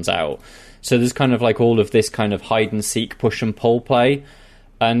timer runs out. So there's kind of like all of this kind of hide and seek, push and pull play.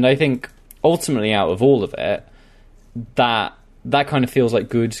 And I think ultimately out of all of it, that kind of feels like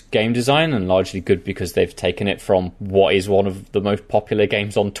good game design, and largely good because they've taken it from what is one of the most popular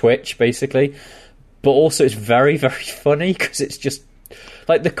games on Twitch, basically. But also it's very, very funny because it's just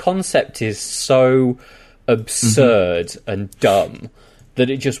like the concept is so absurd and dumb that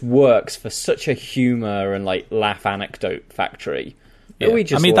it just works for such a humour and like laugh anecdote factory. Yeah. We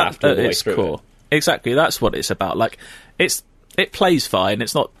just laughed all the way through cool. it. Exactly, that's what it's about. Like it plays fine.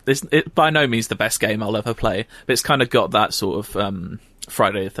 It's by no means the best game I'll ever play, but it's kind of got that sort of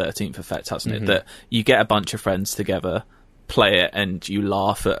Friday the 13th effect, hasn't it? That you get a bunch of friends together, play it, and you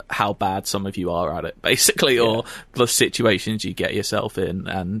laugh at how bad some of you are at it, basically, or the situations you get yourself in.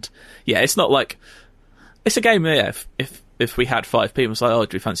 And yeah, it's not like it's a game. Yeah, if we had 5 people, it's like, oh,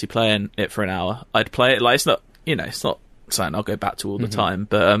 do you fancy playing it for an hour? I'd play it. Like it's not something I'll go back to all the time.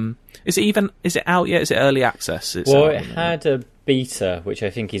 But is it out yet? Is it early access? It had a beta, which I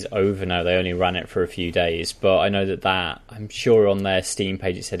think is over now. They only ran it for a few days, but I know that I'm sure on their Steam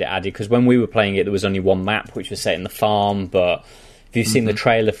page it said it added, because when we were playing it there was only one map which was set in the farm. But if you've seen the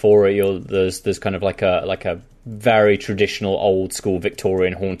trailer for it, there's kind of like a very traditional old school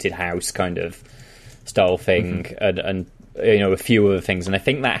Victorian haunted house kind of style thing, and a few other things, and I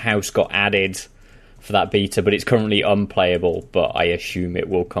think that house got added for that beta, but it's currently unplayable, but I assume it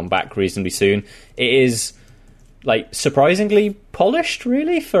will come back reasonably soon. It is like surprisingly polished,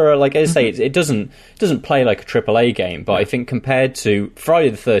 really, for like I say, it doesn't play like a AAA game, but I think compared to Friday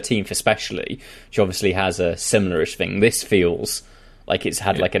the 13th especially, which obviously has a similarish thing, this feels like it's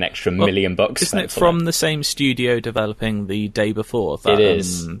had like an extra $1 million bucks. Isn't it from the same studio developing The Day Before? That, it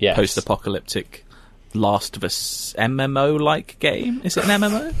is, yes. Post-apocalyptic Last of Us MMO-like game? Is it an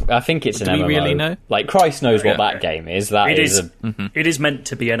MMO? I think it's an MMO. Do we really know? Like, Christ knows what that game is. It is meant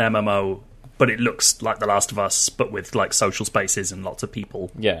to be an MMO, but it looks like The Last of Us, but with like social spaces and lots of people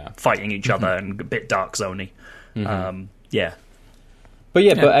fighting each other and a bit Dark Zone-y. But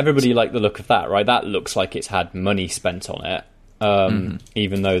everybody liked the look of that, right? That looks like it's had money spent on it,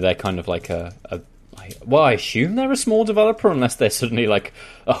 even though they're kind of like I assume they're a small developer, unless they're suddenly like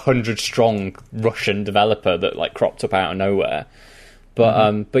 100-strong Russian developer that like cropped up out of nowhere.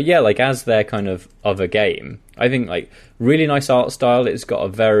 But yeah, like as their kind of other game, I think like really nice art style. It's got a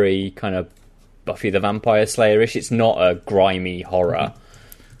very kind of Buffy the Vampire Slayer-ish. It's not a grimy horror.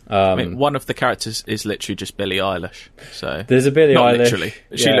 I mean, one of the characters is literally just Billie Eilish. So there's a Billie Eilish. Literally,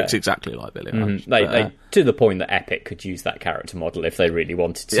 she looks exactly like Billie Eilish. Like to the point that Epic could use that character model if they really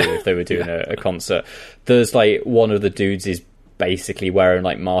wanted to, if they were doing a concert. There's like one of the dudes is basically wearing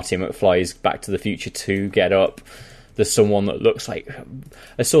like Marty McFly's Back to the Future 2 get up. There's someone that looks like,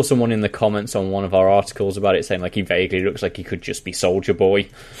 I saw someone in the comments on one of our articles about it saying like he vaguely looks like he could just be Soldier Boy.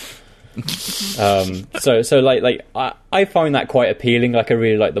 So like I find that quite appealing. Like I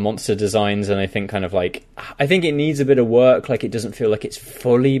really like the monster designs, and I think kind of like I think it needs a bit of work. Like it doesn't feel like it's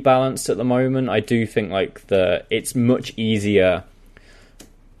fully balanced at the moment. I do think like it's much easier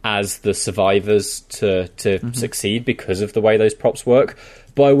as the survivors to succeed because of the way those props work.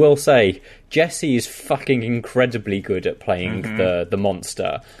 But I will say Jesse is fucking incredibly good at playing the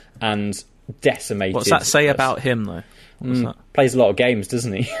monster and decimated. What's that say about him though? Plays a lot of games,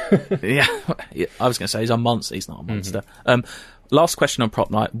 doesn't he? yeah, I was going to say he's a monster. He's not a monster. Last question on Prop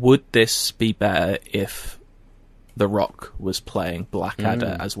Night. Would this be better if The Rock was playing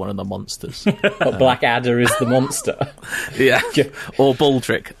Blackadder as one of the monsters? But Blackadder is the monster. Yeah. Or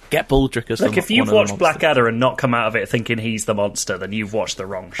Baldrick. Get Baldrick as the monster. If you've watched Blackadder and not come out of it thinking he's the monster, then you've watched the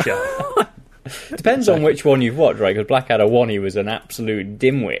wrong show. Depends on which one you've watched, right? Because Blackadder 1, he was an absolute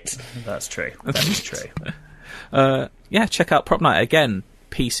dimwit. That's true. That is true. Yeah, check out Prop Night again.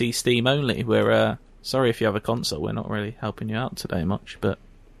 PC Steam only. We're sorry if you have a console. We're not really helping you out today much, but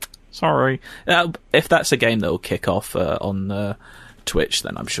sorry. If that's a game that will kick off on Twitch,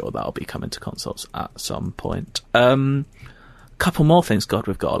 then I'm sure that'll be coming to consoles at some point. Couple more things. God,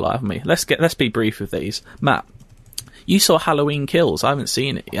 we've got a lot, haven't we? Let's be brief with these. Matt, You saw Halloween Kills. I haven't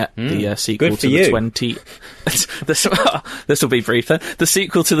seen it yet. The sequel to the 20... This will be brief then. The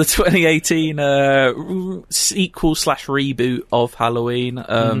sequel to the 2018 sequel/reboot of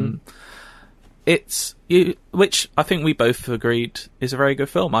Halloween. Which I think we both agreed is a very good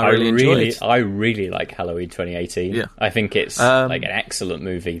film. I really enjoyed. I really like Halloween 2018. Yeah. I think it's like an excellent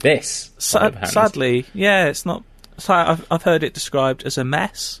movie. Sadly, it's not. I've heard it described as a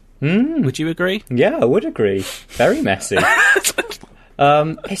mess. Would you agree? Yeah, I would agree. Very messy.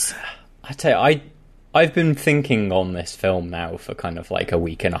 I tell you, I've been thinking on this film now for kind of like a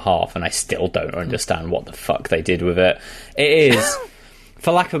week and a half, and I still don't understand what the fuck they did with it. It is,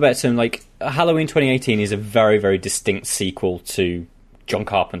 for lack of a better term, like Halloween 2018 is a very, very distinct sequel to John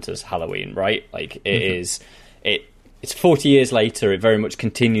Carpenter's Halloween, right? Like it is, it's 40 years later. It very much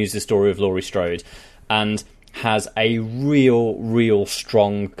continues the story of Laurie Strode, and has a real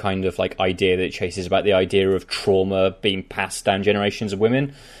strong kind of like idea that it chases about the idea of trauma being passed down generations of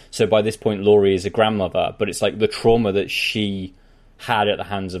women. So by this point, Laurie is a grandmother, but it's like the trauma that she had at the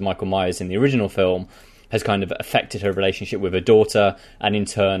hands of Michael Myers in the original film has kind of affected her relationship with her daughter, and in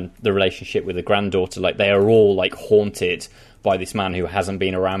turn the relationship with her granddaughter. Like they are all like haunted by this man who hasn't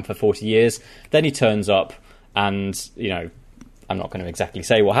been around for 40 years. Then he turns up, and I'm not going to exactly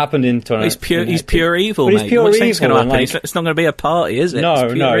say what happened in 2018. He's pure evil, but mate. He's pure what do you evil. Going to happen? Like, it's not going to be a party, is it? No,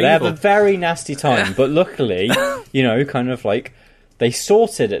 they have evil. a very nasty time. But luckily, kind of like they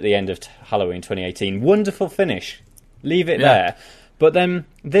sorted at the end of Halloween 2018. Wonderful finish. Leave it there. But then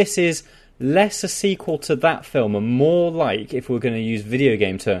this is less a sequel to that film and more like, if we're going to use video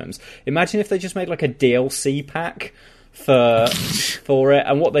game terms, imagine if they just made like a DLC pack for it.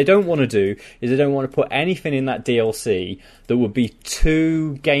 And what they don't want to do is they don't want to put anything in that DLC that would be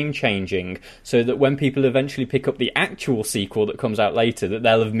too game changing, so that when people eventually pick up the actual sequel that comes out later, that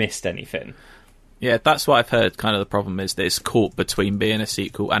they'll have missed anything. Yeah, that's what I've heard. Kind of the problem is that it's caught between being a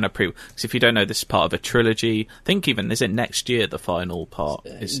sequel and a prequel. Because if you don't know, this is part of a trilogy. I think even, is it next year the final part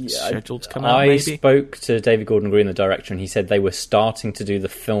is scheduled to come out, maybe? I spoke to David Gordon Green, the director, and he said they were starting to do the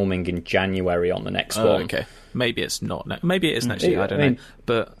filming in January on the next one. Okay. Maybe it's not. Maybe it is next year, I don't know.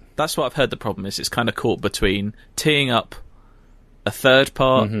 But that's what I've heard the problem is. It's kind of caught between teeing up a third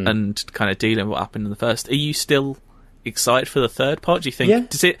part and kind of dealing with what happened in the first. Are you still excited for the third part? Do you think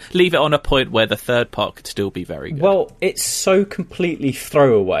does it leave it on a point where the third part could still be very good? Well, it's so completely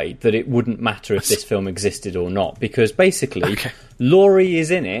throwaway that it wouldn't matter if this film existed or not, because basically Laurie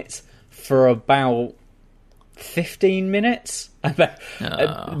is in it for about 15 minutes.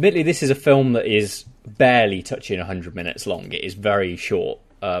 Admittedly, this is a film that is barely touching 100 minutes long. It is very short,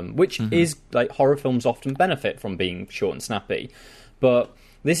 which is like horror films often benefit from being short and snappy. But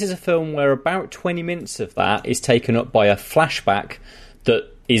this is a film where about 20 minutes of that is taken up by a flashback that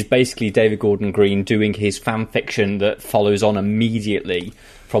is basically David Gordon Green doing his fan fiction that follows on immediately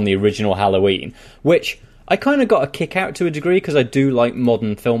from the original Halloween, which I kind of got a kick out to a degree, because I do like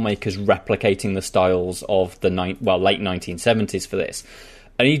modern filmmakers replicating the styles of the late 1970s for this.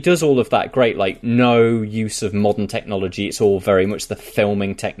 And he does all of that great, like, no use of modern technology. It's all very much the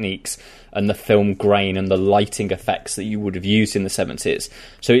filming techniques and the film grain and the lighting effects that you would have used in the 70s.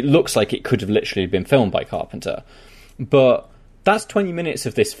 So it looks like it could have literally been filmed by Carpenter. But that's 20 minutes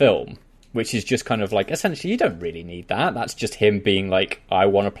of this film, which is just kind of like, essentially, you don't really need that. That's just him being like, I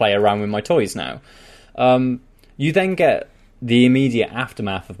want to play around with my toys now. You then get the immediate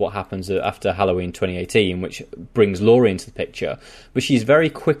aftermath of what happens after Halloween 2018, which brings Laurie into the picture, but she's very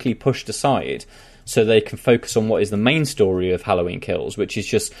quickly pushed aside so they can focus on what is the main story of Halloween Kills, which is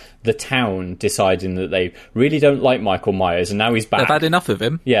just the town deciding that they really don't like Michael Myers, and now he's back. They've had enough of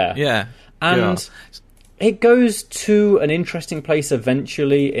him. Yeah. And it goes to an interesting place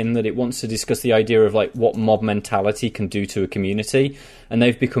eventually, in that it wants to discuss the idea of like what mob mentality can do to a community, and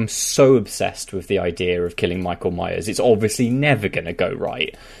they've become so obsessed with the idea of killing Michael Myers. It's obviously never going to go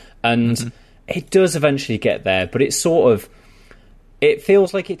right, and it does eventually get there, but it's sort of, it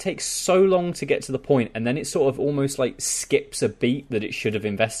feels like it takes so long to get to the point, and then it sort of almost like skips a beat that it should have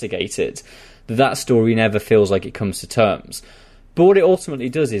investigated, that story never feels like it comes to terms. But what it ultimately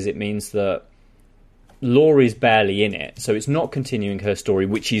does is it means that Laurie's barely in it, so it's not continuing her story,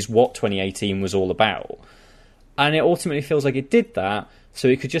 which is what 2018 was all about. And it ultimately feels like it did that, so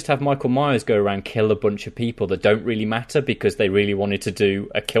it could just have Michael Myers go around, kill a bunch of people that don't really matter because they really wanted to do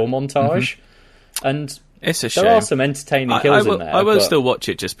a kill montage. And it's a shame. There are some entertaining kills in there. I will still watch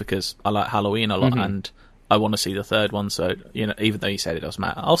it just because I like Halloween a lot, and I want to see the third one, so even though you said it doesn't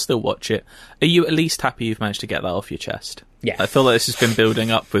matter, I'll still watch it. Are you at least happy you've managed to get that off your chest? Yes. I feel like this has been building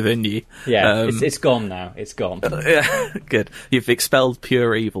up within you. Yeah, it's gone now. It's gone. Yeah, good. You've expelled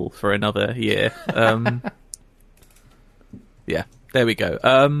pure evil for another year. Yeah, there we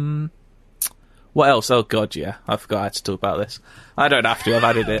go. What else? Oh god, yeah, I forgot I had to talk about this. I don't have to, I've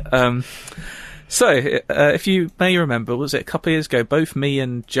added it. So, if you may remember, was it a couple of years ago, both me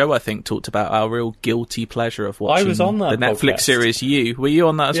and Joe, I think, talked about our real guilty pleasure of watching I was on that the Netflix podcast. series You. Were you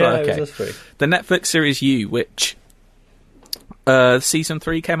on that as well? Yeah, Okay. it was us three. The Netflix series You, which season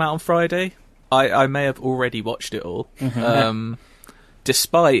 3 came out on Friday. I may have already watched it all,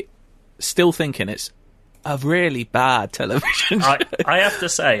 despite still thinking it's a really bad television show. I have to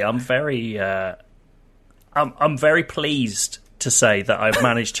say, I'm very pleased to say that I've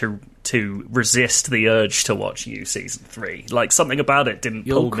managed to resist the urge to watch You season 3. Like, something about it didn't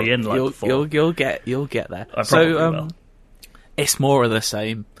pull me in like before. You'll get there. I probably will. It's more of the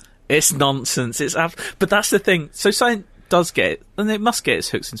same. It's nonsense. But that's the thing. So Science does get it, and it must get its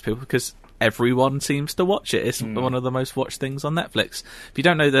hooks into people because everyone seems to watch it. It's one of the most watched things on Netflix. If you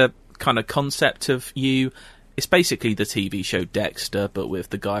don't know the kind of concept of You, it's basically the TV show Dexter, but with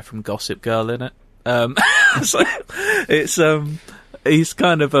the guy from Gossip Girl in it. So it's he's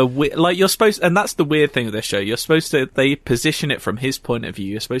kind of like you're supposed, and that's the weird thing of this show. You're supposed to, they position it from his point of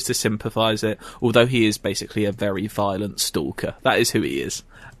view. You're supposed to sympathise it, although he is basically a very violent stalker. That is who he is,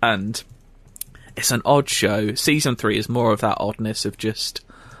 and it's an odd show. Season 3 is more of that oddness of just,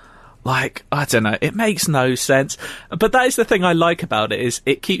 like, I don't know, it makes no sense. But that is the thing I like about it, is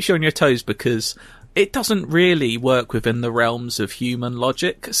it keeps you on your toes because it doesn't really work within the realms of human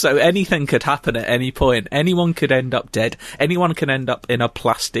logic. So anything could happen at any point. Anyone could end up dead. Anyone can end up in a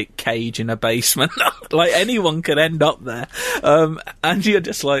plastic cage in a basement. Like, anyone could end up there. And you're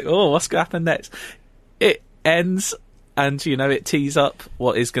just like, oh, what's going to happen next? It ends, and, you know, it tees up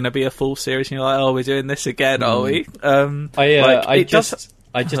what is going to be a full series, and you're like, oh, we're doing this again, are we? I just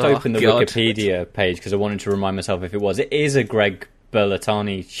opened the God. Wikipedia page because I wanted to remind myself if it was. It is a Greg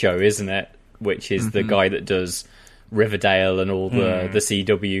Berlanti show, isn't it? Which is the guy that does Riverdale and all the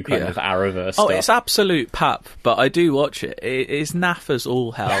CW kind of Arrowverse stuff. Oh, it's absolute pap, but I do watch it. It is naff as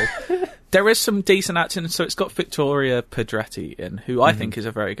all hell. There is some decent acting, so it's got Victoria Pedretti in, who I think is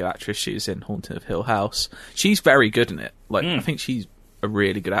a very good actress. She's in Haunting of Hill House. She's very good in it. Like, I think she's a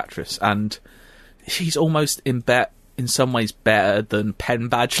really good actress, and she's almost in some ways better than Penn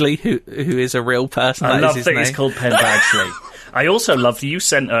Badgley, who is a real person. I love his that name. he's called Penn Badgley. I also loved you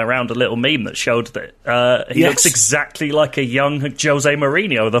sent around a little meme that showed that he looks exactly like a young Jose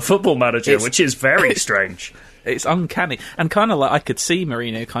Mourinho, the football manager, which is very strange. It's uncanny, and kind of like I could see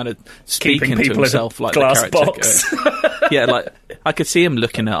Mourinho kind of speaking to people himself in a like glass the character. box. Yeah, like I could see him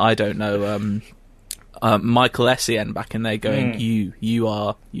looking at, I don't know, Michael Essien back in there, going, "You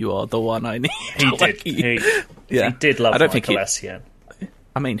are the one I need." He did love Michael Essien.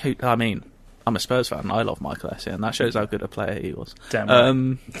 I mean, I'm a Spurs fan. I love Michael Essien. That shows how good a player he was.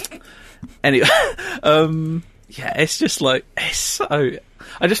 Damn right. Anyway, yeah, it's just like, it's so.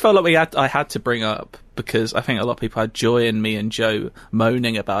 I just felt like I had to bring up, because I think a lot of people had Joy and me and Joe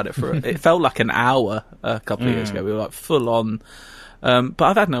moaning about it for. It felt like an hour a couple of years ago. We were like full on. But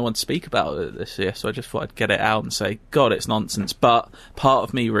I've had no one speak about it this year, so I just thought I'd get it out and say, God, it's nonsense. But part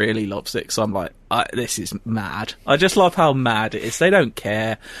of me really loves it, so I'm like, this is mad. I just love how mad it is. They don't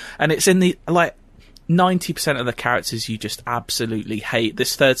care. And it's in the, like, 90% of the characters you just absolutely hate.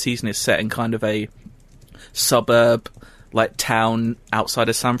 This third season is set in kind of a suburb, like, town outside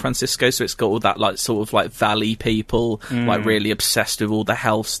of San Francisco, so it's got all that, like, sort of, like, valley people, like, really obsessed with all the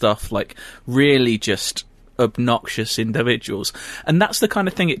health stuff, like, really just obnoxious individuals. And that's the kind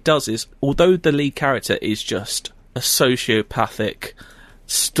of thing it does, is although the lead character is just a sociopathic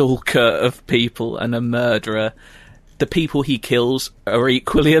stalker of people and a murderer, the people he kills are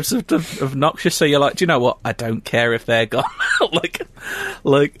equally obnoxious. So you're like, do you know what, I don't care if they're gone.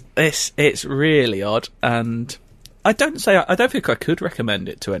 like it's really odd, and I don't think I could recommend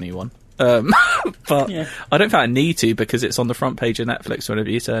it to anyone. But yeah. I don't think I need to, because it's on the front page of Netflix whenever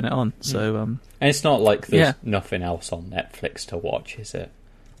you turn it on. So, and it's not like there's nothing else on Netflix to watch, is it?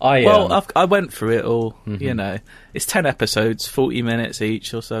 I went through it all. You know, it's 10 episodes, 40 minutes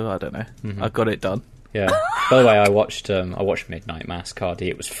each or so. I don't know. I got it done. Yeah. By the way, I watched Midnight Mass, Cardi.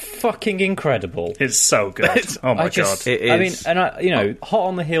 It was fucking incredible. It's so good. Oh my god! It is. I mean, and hot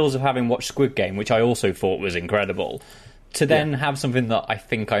on the heels of having watched Squid Game, which I also thought was incredible. To then have something that I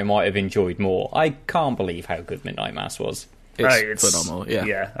think I might have enjoyed more. I can't believe how good Midnight Mass was. It's phenomenal, yeah.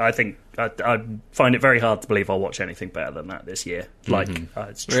 Yeah, I think I find it very hard to believe I'll watch anything better than that this year. Like,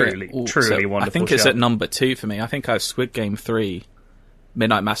 it's truly wonderful. I think it's at number 2 for me. I think I have Squid Game 3,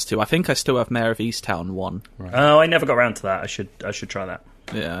 Midnight Mass 2. I think I still have Mayor of Easttown 1. Right. Oh, I never got around to that. I should try that.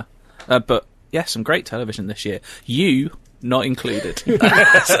 Yeah. But, yeah, some great television this year. You not included.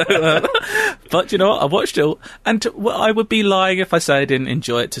 But you know what? I watched it all, and I would be lying if I say I didn't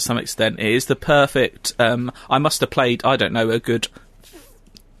enjoy it to some extent. It is the perfect... I must have played, I don't know, a good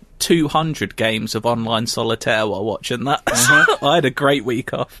 200 games of online solitaire while watching that. I had a great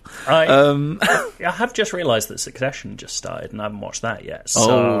week off. I have just realised that Succession just started, and I haven't watched that yet.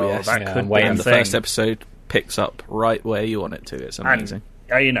 So yes. that could be and a the thing. first episode picks up right where you want it to. It's amazing.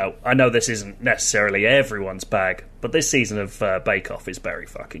 And, I know this isn't necessarily everyone's bag, but this season of Bake Off is very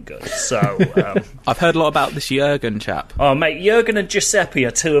fucking good. So I've heard a lot about this Jurgen chap. Oh, mate, Jurgen and Giuseppe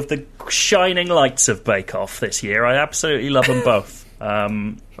are two of the shining lights of Bake Off this year. I absolutely love them both.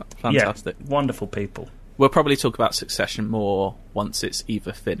 Fantastic. Yeah, wonderful people. We'll probably talk about Succession more once it's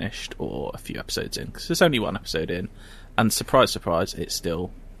either finished or a few episodes in, because there's only one episode in, and surprise, surprise, it's still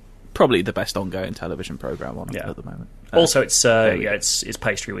probably the best ongoing television programme on at the moment. Also, it's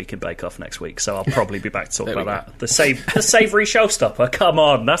pastry week in Bake Off next week, so I'll probably be back to talk about that. The savoury showstopper, come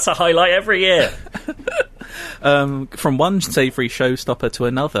on, that's a highlight every year. From one savoury showstopper to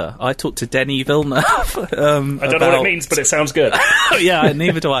another, I talked to Denis Villeneuve. I don't know what it means, but it sounds good. Yeah,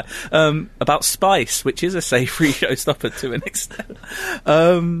 neither do I. About Spice, which is a savoury showstopper to an extent.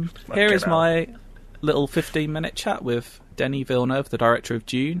 Here is my little 15-minute chat with Denis Villeneuve, the director of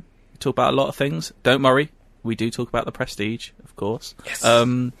Dune. We talk about a lot of things. Don't worry, we do talk about The Prestige, of course. Yes.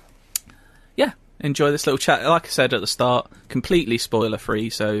 Enjoy this little chat. Like I said at the start, completely spoiler-free,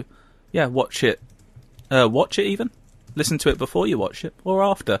 so yeah, watch it. Watch it even. Listen to it before you watch it, or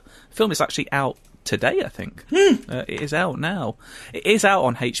after. The film is actually out today, I think. It is out now. It is out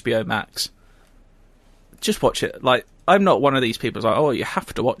on HBO Max. Just watch it. Like, I'm not one of these people who's like, oh, you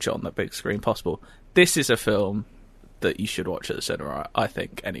have to watch it on the big screen possible. This is a film that you should watch at the cinema, I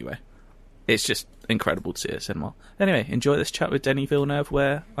think, anyway. It's just incredible to see it at cinema. Anyway, enjoy this chat with Denis Villeneuve,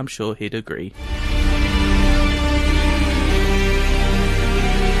 where I'm sure he'd agree.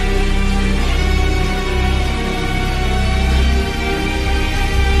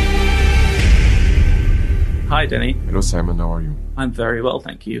 Hi, Denny. Hello, Simon. How are you? I'm very well,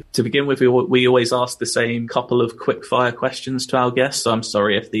 thank you. To begin with, we always ask the same couple of quick-fire questions to our guests, so I'm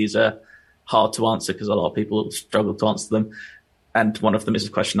sorry if these are hard to answer, because a lot of people struggle to answer them. And one of them is a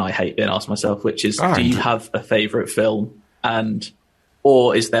question I hate being asked myself, which is, do you have a favourite film?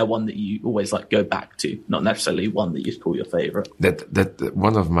 Or is there one that you always go back to? Not necessarily one that you'd call your favourite. That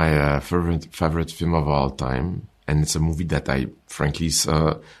one of my favorite film of all time. And it's a movie that I frankly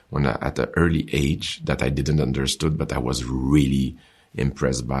saw at an early age that I didn't understood, but I was really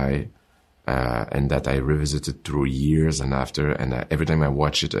impressed by, and that I revisited through years and after. And every time I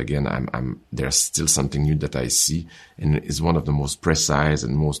watch it again, there's still something new that I see, and it's one of the most precise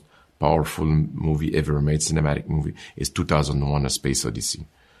and most powerful movie ever made, cinematic movie. Is 2001: A Space Odyssey.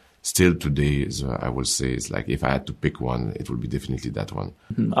 Still today, I would say, it's like if I had to pick one, it would be definitely that one.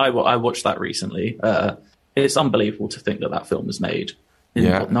 I watched that recently. It's unbelievable to think that film was made in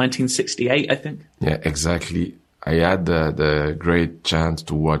 1968, I think. Yeah, exactly. I had the great chance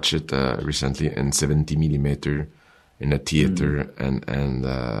to watch it recently in 70mm in a theater, and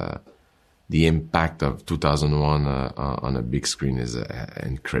the impact of 2001 on a big screen is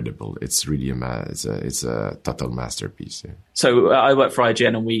incredible. It's really it's a total masterpiece. Yeah. So I work for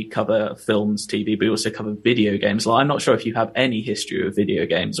IGN, and we cover films, TV, but we also cover video games. I'm not sure if you have any history of video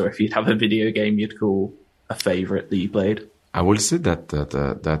games, or if you'd have a video game you'd call a favorite that you played. I will say that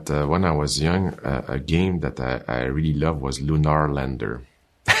when I was young, a game that I really loved was Lunar Lander,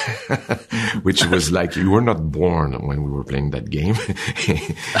 which was like you were not born when we were playing that game,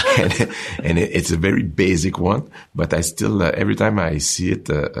 and it's a very basic one. But I still, every time I see it,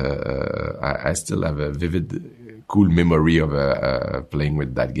 I still have a vivid, cool memory of playing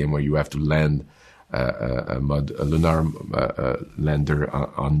with that game where you have to land a lunar lander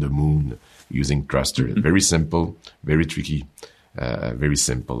on the moon using thruster. Very simple, very tricky, very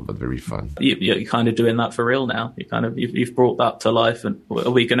simple, but very fun. You're kind of doing that for real now. You've brought that to life. And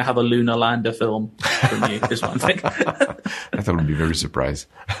are we going to have a lunar lander film from you? Is one thing. I thought I would be very surprised.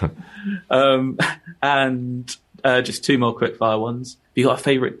 And just two more quick fire ones. Have you got a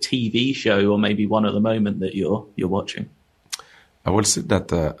favorite TV show, or maybe one at the moment that you're watching? I will say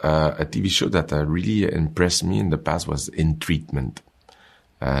that a TV show that really impressed me in the past was In Treatment.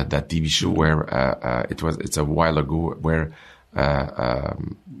 That TV show where it's a while ago, where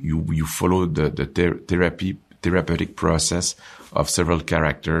you follow the therapeutic process of several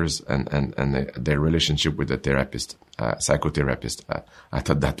characters and their relationship with the therapist, psychotherapist. I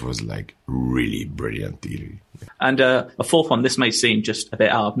thought that was really brilliant TV. And a fourth one, this may seem just a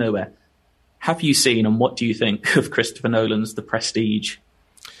bit out of nowhere. Have you seen, and what do you think of Christopher Nolan's The Prestige?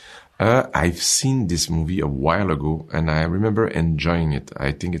 I've seen this movie a while ago, and I remember enjoying it.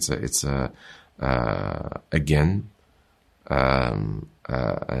 I think it's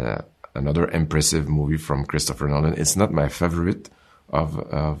another impressive movie from Christopher Nolan. It's not my favorite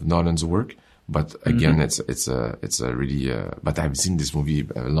of Nolan's work, but again, it's a really. But I've seen this movie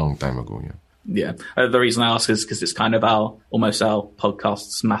a long time ago. Yeah. Yeah, the reason I ask is because it's kind of almost our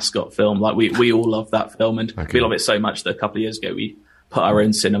podcast's mascot film. Like we all love that film, and we love it so much that a couple of years ago we put our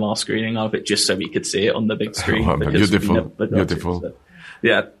own cinema screening of it just so we could see it on the big screen. Oh, beautiful. So,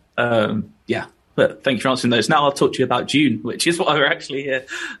 yeah. But thank you for answering those. Now I'll talk to you about Dune, which is why we're actually here.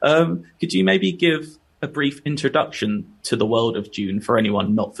 Could you maybe give a brief introduction to the world of Dune for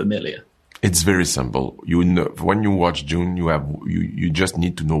anyone not familiar? It's very simple. You know, when you watch Dune, you just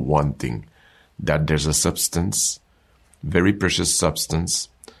need to know one thing. That there's a substance, very precious substance,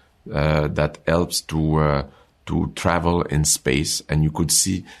 that helps to travel in space, and you could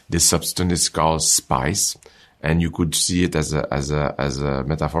see this substance is called spice, and you could see it as a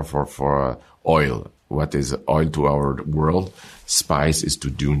metaphor for oil. What is oil to our world? Spice is to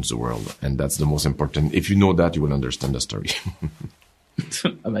Dune's world, and that's the most important. If you know that, you will understand the story.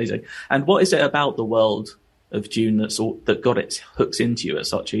 Amazing. And what is it about the world of Dune that got its hooks into you at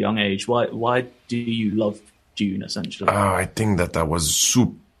such a young age? Why do you love Dune, essentially? I think that I was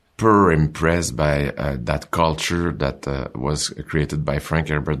super impressed by that culture that was created by Frank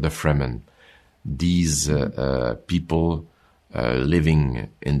Herbert, the Fremen. These people living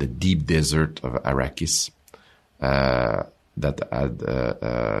in the deep desert of Arrakis that had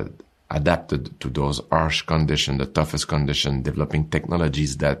adapted to those harsh conditions, the toughest conditions, developing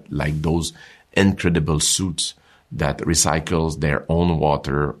technologies that, like those incredible suits that recycles their own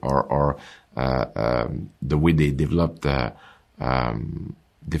water, or the way they developed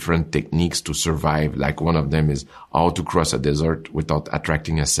different techniques to survive. Like one of them is how to cross a desert without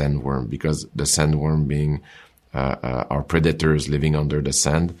attracting a sandworm, because the sandworm being are predators living under the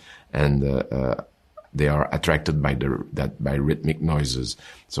sand, and they are attracted by by rhythmic noises.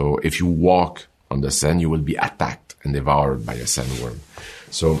 So if you walk on the sand, you will be attacked and devoured by a sandworm.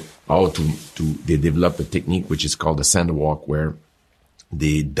 So they develop a technique which is called the sand walk, where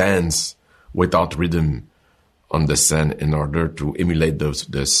they dance without rhythm on the sand in order to emulate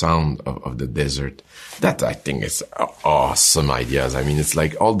the sound of the desert. That, I think, is awesome ideas. I mean, it's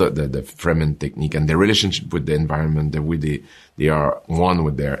like all the Fremen technique and their relationship with the environment, the way they are one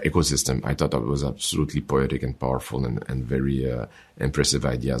with their ecosystem. I thought that was absolutely poetic and powerful, and very impressive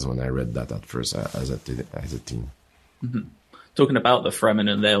ideas when I read that at first as a teen. Mm-hmm. Talking about the Fremen,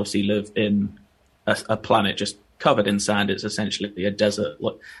 and they obviously live in a planet just covered in sand. It's essentially a desert.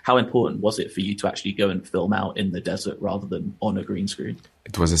 How important was it for you to actually go and film out in the desert rather than on a green screen?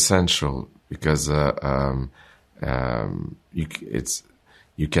 It was essential because you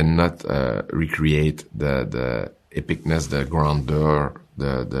cannot recreate the epicness, the grandeur,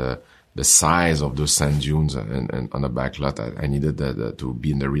 the size of those sand dunes and on a backlot. I needed to be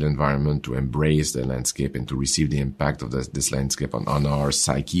in the real environment, to embrace the landscape and to receive the impact of this landscape on our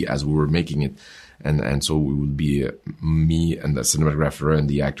psyche as we were making it. And so we would be, me and the cinematographer and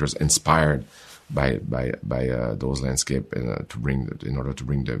the actors, inspired by those landscape in order to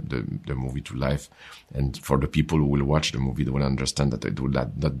bring the movie to life. And for the people who will watch the movie, they will understand that it would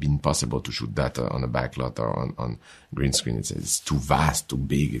not be possible to shoot that on a backlot or on green screen. It's too vast, too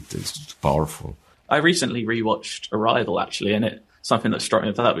big, it's too powerful. I recently rewatched Arrival, actually, and something that struck me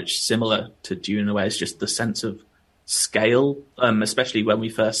with that, which is similar to Dune in a way, is just the sense of scale, especially when we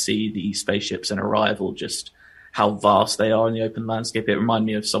first see the spaceships in Arrival, just how vast they are in the open landscape. It reminded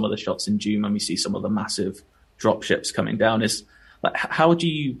me of some of the shots in Dune when we see some of the massive dropships coming down. Is like, how do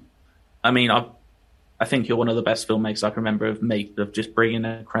you? I mean, I think you're one of the best filmmakers I can remember of just bringing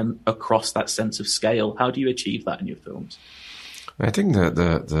across that sense of scale. How do you achieve that in your films? I think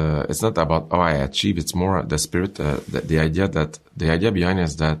the it's not about how I achieve. It's more the spirit, the idea behind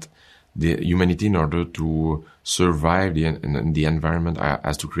is that the humanity, in order to survive in the environment,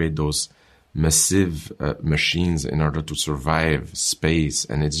 has to create those massive machines in order to survive space,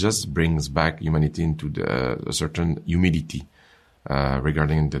 and it just brings back humanity into a certain humility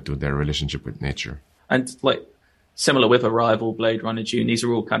regarding to their relationship with nature. And like similar with Arrival, Blade Runner, Dune, these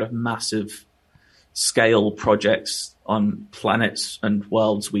are all kind of massive scale projects on planets and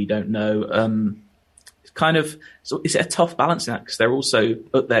worlds we don't know. So is it a tough balancing act? Because they're also,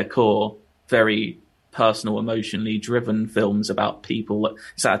 at their core, very personal, emotionally driven films about people.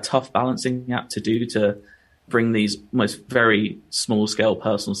 Is that a tough balancing act to do, to bring these almost very small scale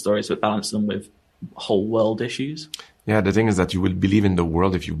personal stories but balance them with whole world issues? Yeah, the thing is that you will believe in the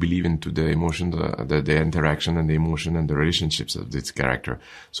world if you believe into the emotion, the interaction and the emotion and the relationships of this character.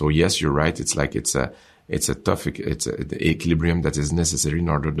 So yes, you're right. It's like it's a the equilibrium that is necessary in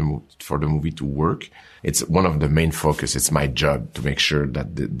order for the movie to work. It's one of the main focus. It's my job to make sure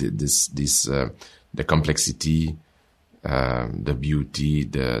that the complexity, the beauty,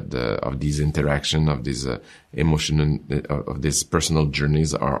 of these interaction, of these emotional, of these personal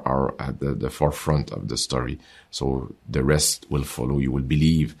journeys are at the forefront of the story. So the rest will follow. You will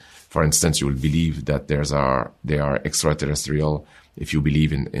believe, for instance, you will believe that they are extraterrestrial if you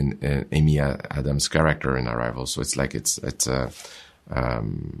believe in Amy Adams' character in Arrival. So it's like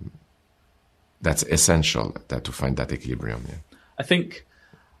that's essential to find that equilibrium. Yeah. I think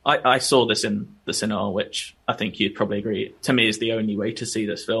I saw this in the cinema, which I think you'd probably agree, to me, is the only way to see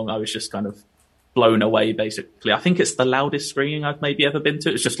this film. I was just kind of blown away, basically. I think it's the loudest screening I've maybe ever been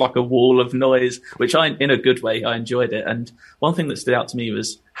to. It's just like a wall of noise, which in a good way, I enjoyed it. And one thing that stood out to me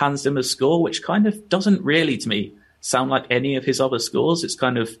was Hans Zimmer's score, which kind of doesn't really, to me, sound like any of his other scores. It's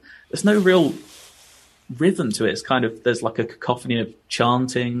kind of, there's no real rhythm to it. It's kind of, there's like a cacophony of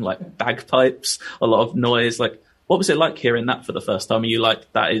chanting, like bagpipes, a lot of noise. Like, what was it like hearing that for the first time? Are you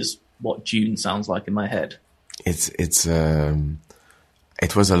like, that is what Dune sounds like in my head? It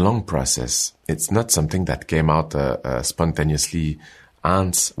was a long process. It's not something that came out spontaneously.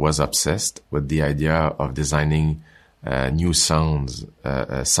 Hans was obsessed with the idea of designing new sounds,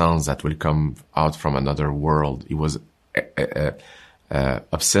 sounds that will come out from another world. He was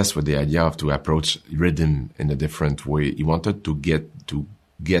obsessed with the idea of to approach rhythm in a different way. He wanted to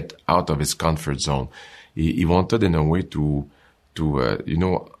get out of his comfort zone. He wanted, in a way, to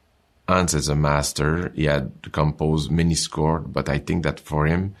Hans is a master. He had to compose many scores, but I think that for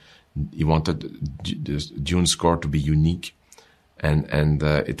him, he wanted the Dune score to be unique. And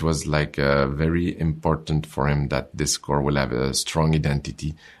it was like very important for him that this score will have a strong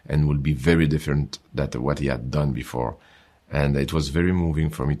identity and will be very different than what he had done before. And it was very moving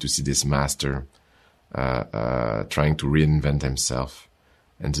for me to see this master trying to reinvent himself.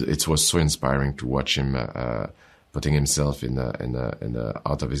 And it was so inspiring to watch him putting himself in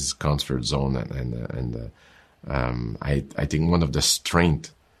out of his comfort zone. I think one of the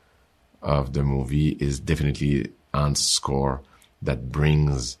strengths of the movie is definitely Hans' score, that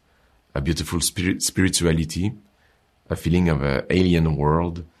brings a beautiful spirituality, a feeling of an alien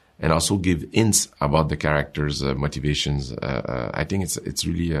world, and also give hints about the characters' motivations. I think it's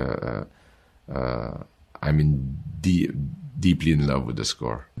really I'm deeply in love with the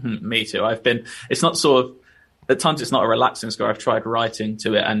score. Me too. It's not sort of, at times it's not a relaxing score. I've tried writing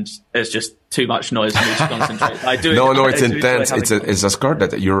to it and there's just too much noise for me to concentrate. It's intense. It's a score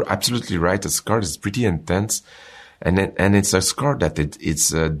that you're absolutely right. The score is pretty intense. And it's a score that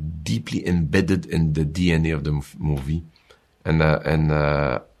it's deeply embedded in the DNA of the movie. And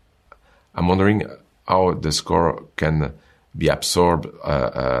I'm wondering how the score can be absorbed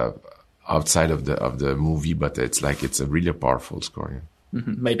outside of the movie, but it's a really powerful score. Yeah.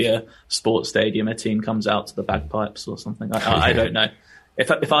 Mm-hmm. Maybe a sports stadium, a team comes out to the bagpipes or something. I don't know.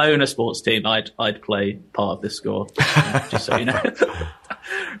 If I own a sports team, I'd play part of this score, just so you know.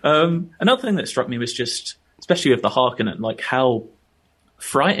 Another thing that struck me was just, especially with the Harkonnen, like how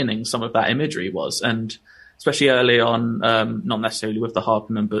frightening some of that imagery was, and especially early on, not necessarily with the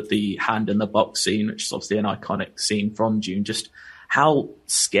Harkonnen, but the hand in the box scene, which is obviously an iconic scene from Dune. Just how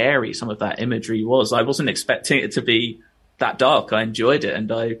scary some of that imagery was. I wasn't expecting it to be that dark. I enjoyed it,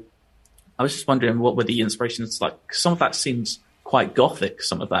 and I was just wondering what were the inspirations like. Some of that seems quite gothic,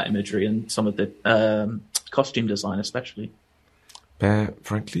 some of that imagery, and some of the costume design especially.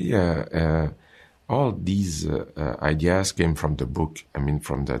 Frankly, all these ideas came from the book. I mean,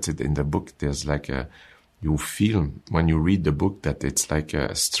 in the book, there's like you feel when you read the book that it's like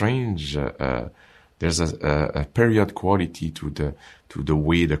a strange. There's a period quality to the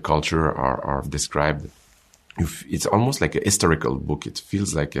way the culture are described. It's almost like a historical book. It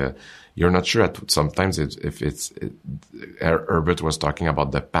feels like you're not sure sometimes if Herbert was talking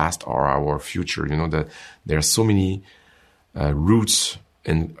about the past or our future. You know, that there are so many roots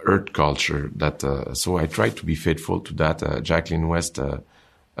in Earth culture that. So I tried to be faithful to that. Jacqueline West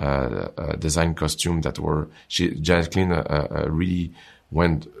design costume Jacqueline really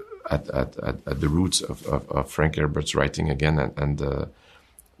went at the roots of Frank Herbert's writing again, and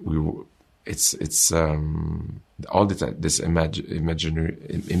it's all this imagery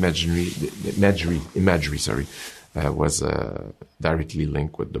was directly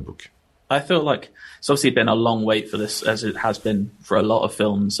linked with the book. I feel like it's obviously been a long wait for this, as it has been for a lot of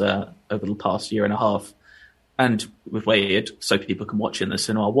films over the past year and a half, and we've waited so people can watch it in the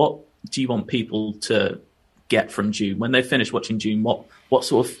cinema. What do you want people to get from Dune? When they finish watching Dune, what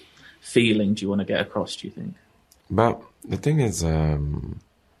sort of feeling do you want to get across, do you think? But the thing is,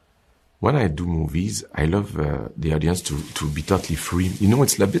 when I do movies, I love the audience to be totally free. You know,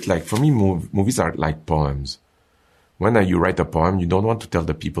 it's a bit like, for me, movies are like poems. When you write a poem, you don't want to tell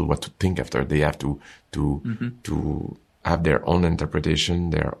the people what to think after. They have to have their own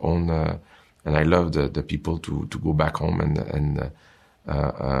interpretation, their own. And I love the people to go back home and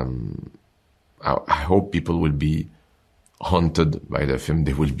I hope people will be haunted by the film.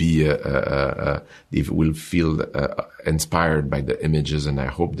 They will be they will feel inspired by the images, and I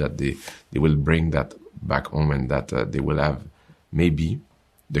hope that they will bring that back home, and that they will have maybe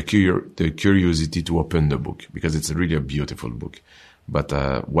the curiosity to open the book, because it's really a beautiful book. But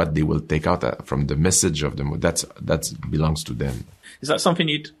what they will take out from the message of the movie, that belongs to them. Is that something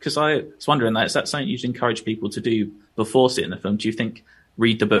because I was wondering is that something you'd encourage people to do before seeing the film? Do you think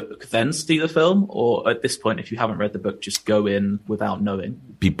read the book, then see the film? Or at this point, if you haven't read the book, just go in without knowing?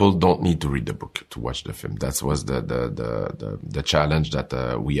 People don't need to read the book to watch the film. That was the challenge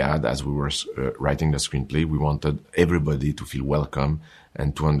that we had as we were writing the screenplay. We wanted everybody to feel welcome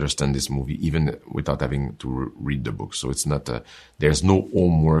and to understand this movie, even without having to read the book. So it's not there's no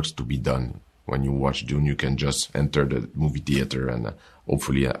homework to be done. When you watch Dune, you can just enter the movie theater and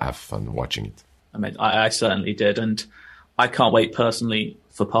hopefully have fun watching it. I mean, I certainly did, and I can't wait personally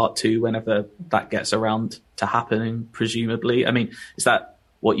for part 2 whenever that gets around to happening, presumably. I mean, is that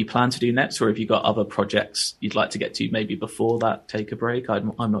what you plan to do next, or have you got other projects you'd like to get to maybe before that, take a break?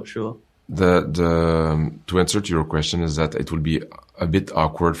 I'm not sure. To answer to your question is that it will be a bit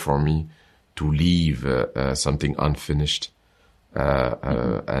awkward for me to leave something unfinished.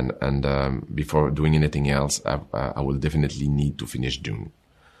 And before doing anything else, I will definitely need to finish Dune.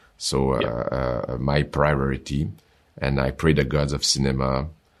 So my priority, and I pray the gods of cinema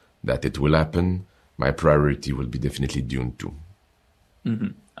that it will happen, my priority will be definitely Dune 2. Mm-hmm.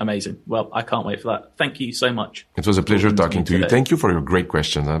 Amazing. Well, I can't wait for that. Thank you so much. It was a pleasure talking to you. Thank you for your great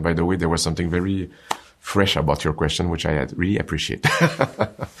questions. By the way, there was something very fresh about your question, which I really appreciate.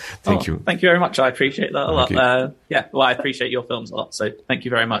 Thank you. Thank you very much. I appreciate that a lot. Well, I appreciate your films a lot. So thank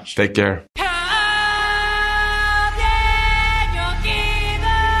you very much. Take care.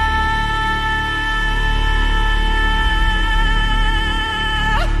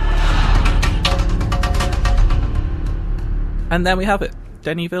 And there we have it.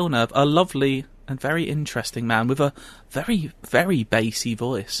 Denis Villeneuve, a lovely and very interesting man with a very, very bassy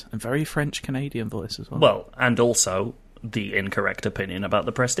voice and very French-Canadian voice as well. Well, and also the incorrect opinion about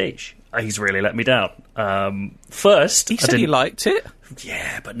The Prestige. He's really let me down. First... He said he liked it.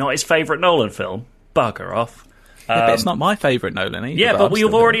 Yeah, but not his favourite Nolan film. Bugger off. Yeah, but it's not my favourite Nolan either. Yeah, but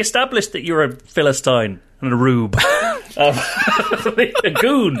we've already established that you're a Philistine and a rube. A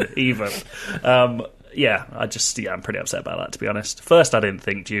goon, even. Yeah, I'm pretty upset about that, to be honest. First, I didn't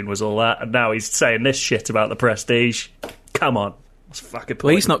think Dune was all that, and now he's saying this shit about The Prestige. Come on. What's fucking point?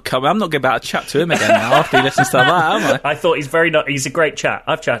 Well, he's not coming. I'm not going to be able to chat to him again now after he listens to that, am I? I thought he's a great chat.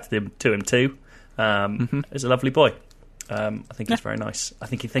 I've chatted to him too. He's a lovely boy. I think he's very nice. I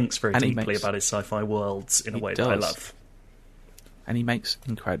think he thinks very deeply about his sci-fi worlds in a way that I love. And he makes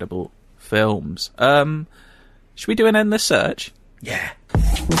incredible films. Should we do an Endless Search? Yeah.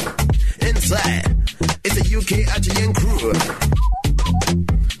 Inside, it's a UK IGN crew.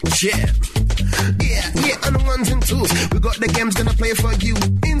 Yeah, on the ones and twos. We got the games gonna play for you.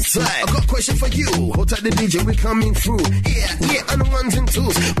 Inside, I got a question for you. Hold tight the DJ, we coming through. Yeah, on the ones and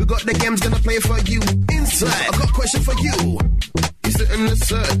twos. We got the games gonna play for you. Inside, I got a question for you. Is it in the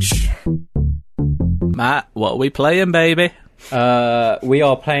search? Matt, what are we playing, baby? We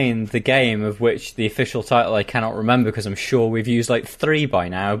are playing the game of which the official title I cannot remember because I'm sure we've used like 3 by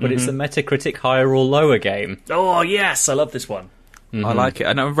now, but it's the Metacritic higher or lower game. Oh, yes, I love this one. Mm-hmm. I like it.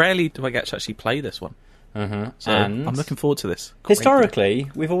 And rarely do I get to actually play this one. So and I'm looking forward to this. Historically,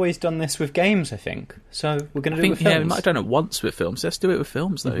 we've always done this with games, I think. So we're going to do it with films. Yeah, we might have done it once with films. Let's do it with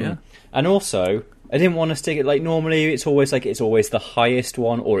films, though, yeah. And also, I didn't want to stick it like normally it's always the highest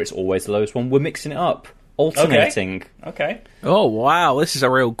one or it's always the lowest one. We're mixing it up. Alternating. Okay. Oh, wow. This is a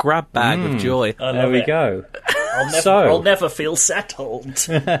real grab bag of joy. There we go. I'll never feel settled.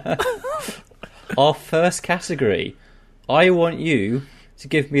 Our first category. I want you to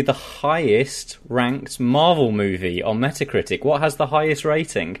give me the highest ranked Marvel movie on Metacritic. What has the highest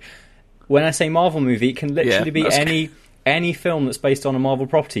rating? When I say Marvel movie, it can literally be any film that's based on a Marvel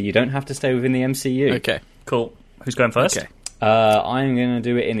property. You don't have to stay within the MCU. Okay. Cool. Who's going first? Okay. I'm going to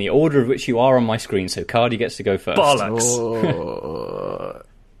do it in the order of which you are on my screen, so Cardi gets to go first. Bollocks. Oh.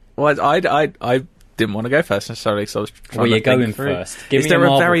 Well, didn't want to go first necessarily, so I was trying Well, to you're think going through. first. Give me a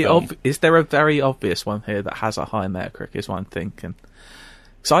Marvel film. Is there a very obvious one here that has a high Metacritic? Is what I'm thinking.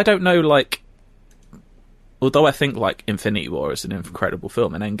 So I don't know, like, although I think like Infinity War is an incredible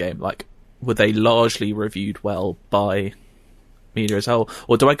film and Endgame, like, were they largely reviewed well by media as a whole,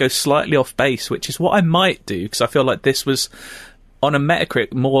 or do I go slightly off base, which is what I might do because I feel like this was on a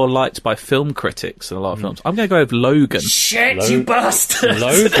Metacritic more liked by film critics than a lot of films. I'm going to go with Logan. Shit, you bastard!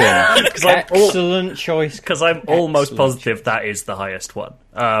 Logan. Excellent choice. Because I'm almost positive that is the highest one.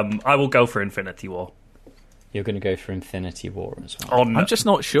 I will go for Infinity War. You're going to go for Infinity War as well. On I'm just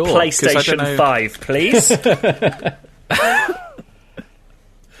not sure. PlayStation 5, please.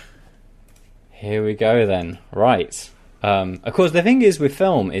 Here we go then. Right. Of course, the thing is with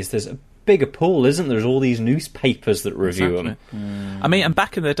film is there's a bigger pool, isn't there? There's all these newspapers that review them. I mean, and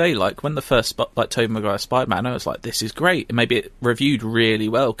back in the day, like when the first like Tobey Maguire Spider-Man, I was like, this is great. And maybe it reviewed really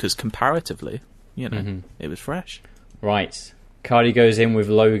well because comparatively, you know, it was fresh. Right. Cardi goes in with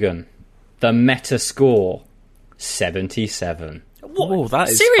Logan. The meta score, 77. Oh, that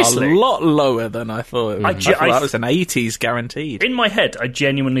is Seriously? a lot lower than I thought. I thought that was an 80s guaranteed. In my head, I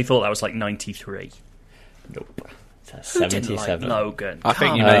genuinely thought that was like 93. Nope. It's Who didn't 77. like Logan? I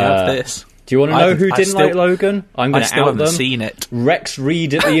think you may have this. Do you want to know who didn't still- like Logan? I'm going I to still out haven't them. seen it. Rex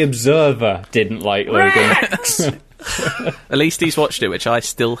Reed at The Observer didn't like Logan. At least he's watched it, which I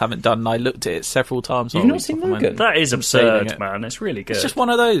still haven't done. And I looked at it several times. You've all not week seen before I went. Logan? That is saving absurd, it. man. It's really good. It's just one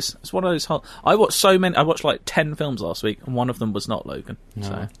of those. It's one of those. I watched so many. I watched like 10 films last week, and one of them was not Logan.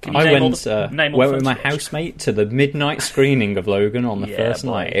 So Can you I name all went, the- name all the went with films my you watched? housemate to the midnight screening of Logan on the Yeah, first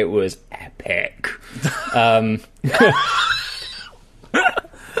boy. night. It was epic.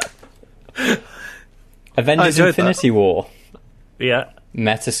 Avengers enjoyed Infinity War. Yeah.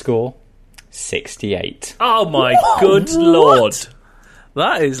 Metascore, 68. Oh my good lord.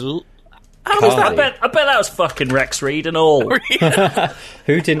 that is. How was that? Cardi. I bet that was fucking Rex Reed and all.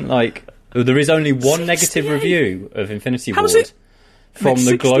 Who didn't like... Well, there is only one negative review of Infinity War was it? from the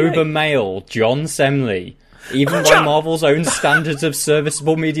 68? Globe and Mail, John Semley. Even by Marvel's own standards of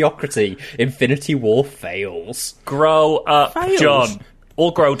serviceable mediocrity, Infinity War fails. Grow up, Fails. John.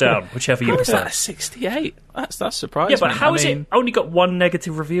 Or grow down, whichever you How is prefer. that a 68? That's surprising. Yeah, but how I is mean, it only got one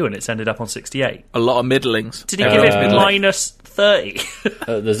negative review and it's ended up on 68? a lot of middlings. Did he give it middling. minus 30?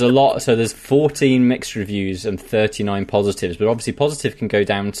 There's a lot, so there's 14 mixed reviews and 39 positives, but obviously positive can go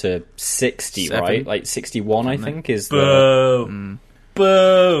down to 60, 7. right? Like 61, I think, is the... Boo.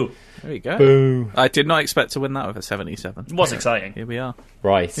 Boo. There we go. Boo. I did not expect to win that with a 77. It was exciting. Here we are.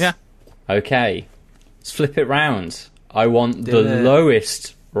 Right. Yeah. Okay. Let's flip it round. I want the Yeah.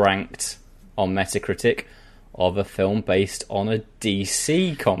 lowest ranked on Metacritic of a film based on a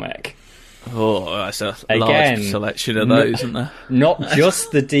DC comic. Oh, that's a Again, large selection of those, isn't there? Not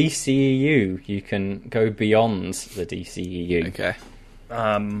just the DCEU. You can go beyond the DCEU. Okay.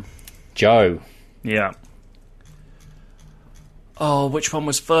 Joe. Yeah. Oh, which one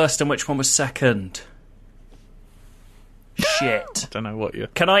was first and which one was second? Shit. Don't know what you're...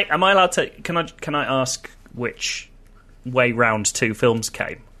 Am I allowed to can I ask which way round 2 films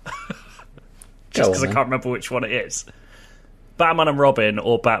came? Just because I can't remember which one it is. Batman and Robin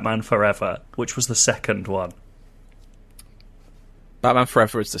or Batman Forever? Which was the second one? Batman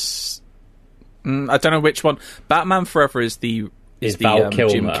Forever is the... I don't know which one. Batman Forever is the Val Jim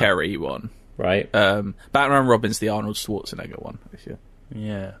Kilmer. Carrey one. Right? Batman and Robin's the Arnold Schwarzenegger one.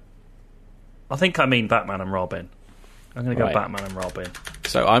 Yeah. I think I mean Batman and Robin. I'm going to go Right. Batman and Robin.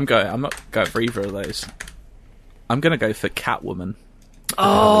 So I'm not going for either of those. I'm going to go for Catwoman.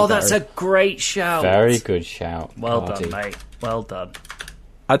 Oh, that's a great shout. Very good shout. Well Cardi. done, mate. Well done.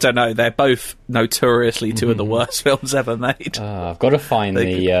 I don't know. They're both notoriously two of the worst films ever made. I've got to find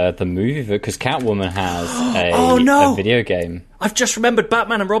the movie because Catwoman has Oh, no. a video game. I've just remembered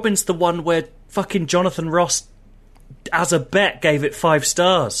Batman and Robin's the one where fucking Jonathan Ross, as a bet, gave it 5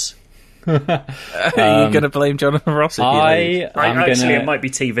 stars. Are you going to blame Jonathan Ross? If you do? Actually, it might be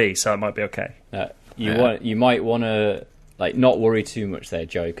TV, so it might be okay. You might want to not worry too much there,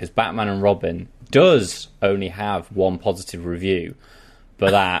 Joe, because Batman and Robin does only have one positive review,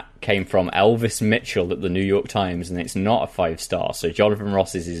 but that came from Elvis Mitchell at the New York Times, and it's not a 5-star. So Jonathan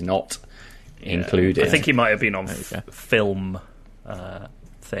Ross's is not included. I think he might have been on film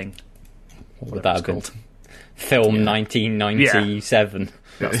thing. What would that have been? Film 1997.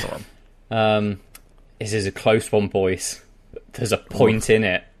 That's the one. This is a close one, boys. There's a point in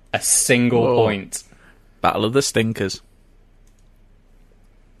it. A single point. Battle of the Stinkers.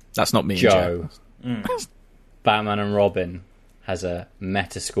 That's not me, Joe. Batman and Robin has a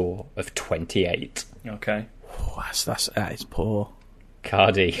Metascore of 28. Okay. Oh, that is poor.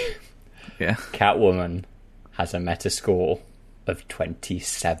 Cardi. Yeah. Catwoman has a Metascore of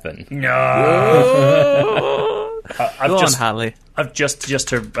 27. No. Go on, Hallie. I've just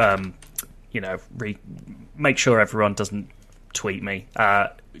to make sure everyone doesn't tweet me.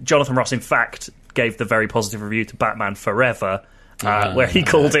 Jonathan Ross, in fact, gave the very positive review to Batman Forever, where he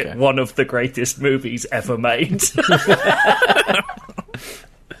called it one of the greatest movies ever made.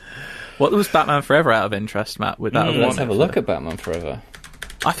 What was Batman Forever out of interest, Matt? Would that have Let's have a look at Batman Forever.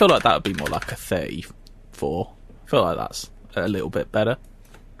 I feel like that would be more like a 34. I feel like that's a little bit better.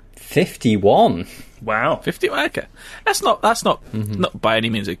 51. Wow. 50. Okay, that's not not by any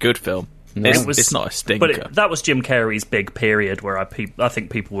means a good film. No. It's not a stinker. But that was Jim Carrey's big period where I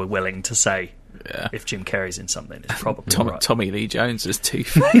think people were willing to say, if Jim Carrey's in something, it's probably right. Tommy Lee Jones as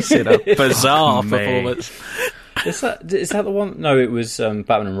Two-Face in a bizarre performance. Is that the one? No, it was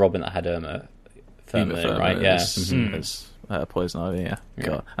Batman and Robin that had Uma Thurman, right? Yeah. As Poison Ivy, yeah.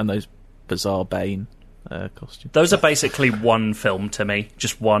 God. And those bizarre Bane costumes. Those are basically one film to me.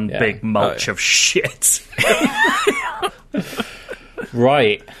 Just one big mulch of shit.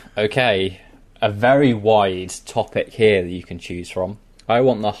 Right, okay. A very wide topic here that you can choose from. I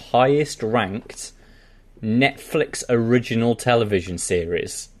want the highest ranked Netflix original television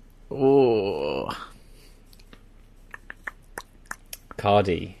series. Oh.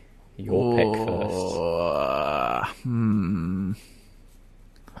 Cardi, your pick first.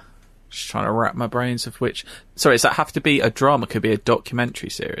 Just trying to wrap my brains of which... Sorry, does that have to be a drama? Could be a documentary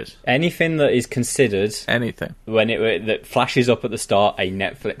series? Anything that is considered... Anything. That flashes up at the start, a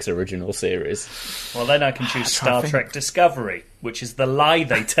Netflix original series. Well, then I can choose Star Trek Discovery, which is the lie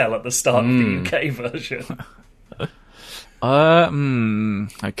they tell at the start of the UK version.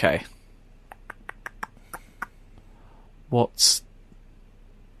 Okay. What's...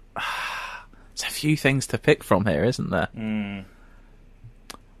 There's a few things to pick from here, isn't there?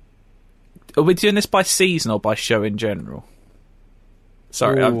 Are we doing this by season or by show in general?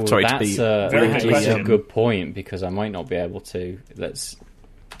 Sorry, I'm sorry to be... That's a good point, because I might not be able to.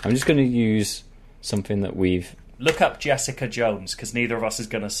 I'm just going to use something that we've... Look up Jessica Jones, because neither of us is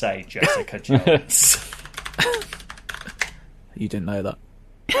going to say Jessica Jones. You didn't know that.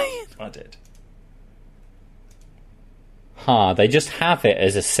 I did. They just have it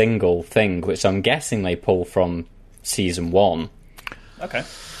as a single thing, which I'm guessing they pull from season 1. Okay.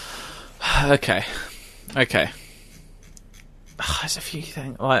 Okay. There's a few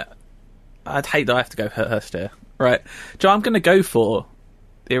things. Like, I'd hate that I have to go first here. Right. Joe, I'm going to go for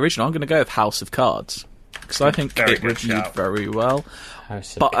the original. I'm going to go with House of Cards. Because I think it reviewed very well.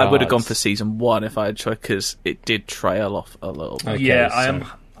 But I would have gone for season 1 if I had tried, because it did trail off a little bit. Okay, yeah,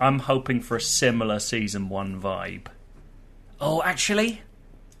 I'm hoping for a similar season 1 vibe. Oh, actually,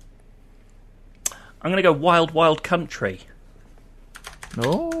 I'm going to go Wild Wild Country.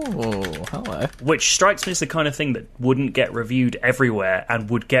 Oh, hello. Which strikes me as the kind of thing that wouldn't get reviewed everywhere and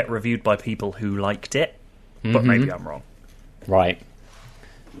would get reviewed by people who liked it. But maybe I'm wrong. Right.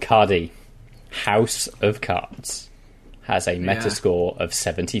 Cardi, House of Cards, has a Metascore of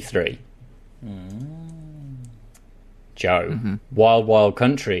 73. Joe, Wild Wild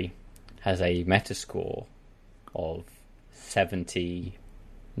Country has a Metascore of 79.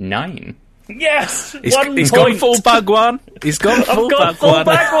 Yes! He's gone full bag one. He's gone full bag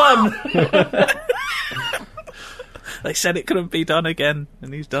one. They said it couldn't be done again,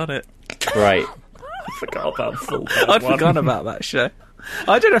 and he's done it. Right. I forgot about full bag I'd forgotten about that show.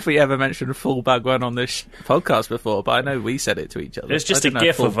 I don't know if we ever mentioned full bag one on this podcast before, but I know we said it to each other. It's just a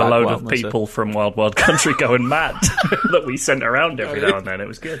gif of a load of people from Wild Wild Country going mad that we sent around every now and then. It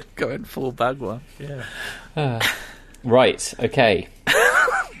was good. Going full bag one. Yeah. Right, okay.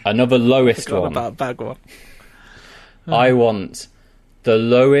 Another lowest one. About bag one. I want the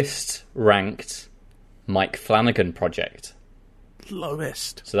lowest ranked Mike Flanagan project.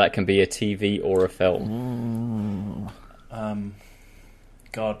 Lowest. So that can be a TV or a film.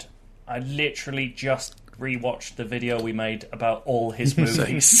 God, I literally just rewatched the video we made about all his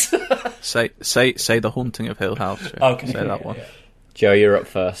movies. say The Haunting of Hill House. Joe. Okay. Say that one. Yeah. Joe, you're up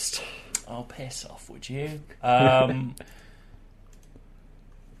first. Oh, piss off, would you? I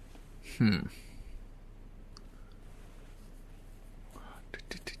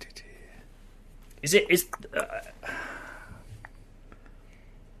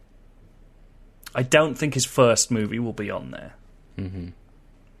don't think his first movie will be on there.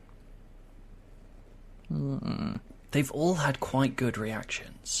 They've all had quite good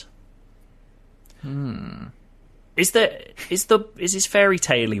reactions. Is his fairy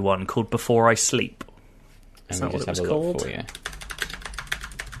tale-y one called Before I Sleep? Is that what it was called? For you.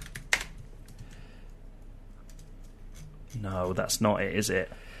 No, that's not it, is it?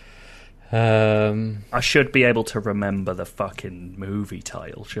 I should be able to remember the fucking movie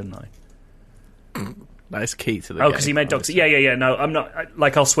title, shouldn't I? That's key to the game. Oh, because he made Doctor... Yeah. No, I'm not...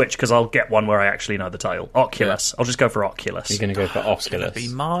 I'll switch, because I'll get one where I actually know the title. Oculus. Yeah. I'll just go for Oculus. You're going to go for Oculus. It's going to be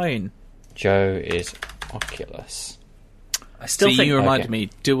mine. Joe is Oculus. I still think... you reminded me,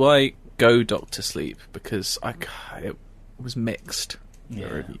 do I go Doctor Sleep? Because it was mixed, the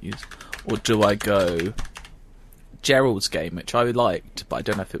reviews. Or do I go Gerald's game, which I liked, but I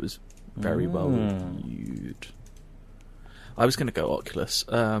don't know if it was very well reviewed. I was going to go Oculus.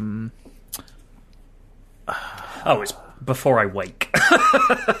 It's before I wake.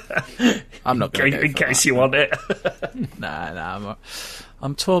 I'm not going to go in case you want it. Nah.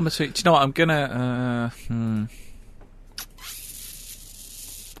 I'm torn between... Do you know what? I'm going to...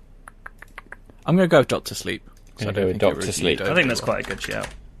 I'm going to go with Doctor Sleep. Going to go with Doctor Sleep. I think that's quite a good shout.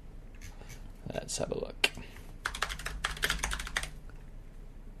 Let's have a look.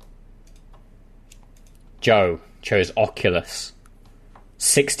 Joe chose Oculus.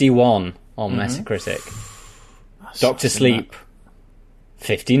 61 on Metacritic. Doctor Sleep.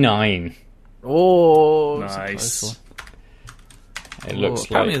 59. Oh, nice. It looks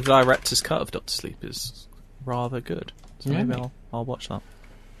apparently like... the director's cut of Doctor Sleep is rather good. So maybe I'll watch that.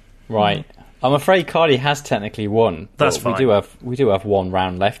 Right. I'm afraid Cardi has technically won. That's fine. We do have one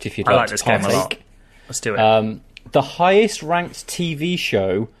round left if you'd like to partake. Game a lot. Let's do it. The highest ranked TV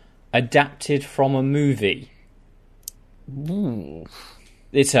show adapted from a movie. Ooh.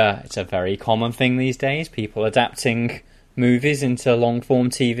 It's a very common thing these days. People adapting movies into long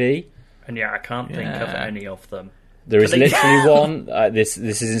form TV. And I can't think of any of them. There is literally one. This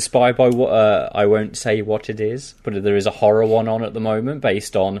is inspired by what I won't say what it is, but there is a horror one on at the moment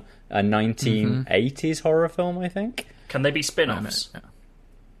based on a 1980s horror film, I think. Can they be spin-offs?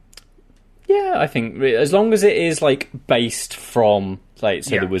 Yeah, I think as long as it is based from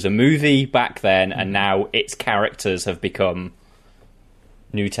there was a movie back then, and now its characters have become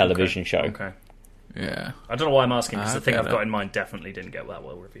new television show. Okay. Yeah. I don't know why I'm asking, because the thing I've got in mind definitely didn't get that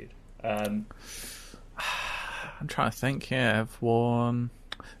well reviewed. I'm trying to think. Yeah, I've one.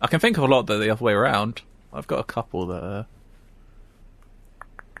 I can think of a lot that are the other way around. I've got a couple that are...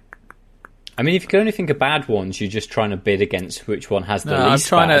 I mean, if you can only think of bad ones, you're just trying to bid against which one has the least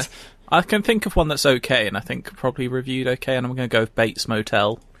bad. I can think of one that's okay, and I think probably reviewed okay, and I'm going to go with Bates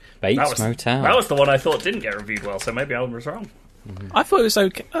Motel. Motel. That was the one I thought didn't get reviewed well, so maybe I was wrong. I thought it was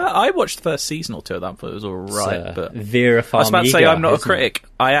okay. I watched the first season or two of that, and thought it was alright. But Vera Farmiga, I was about to say I'm not a critic.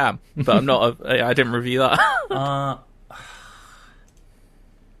 I am, but I'm not. I didn't review that. I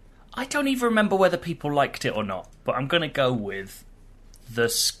don't even remember whether people liked it or not, but I'm going to go with the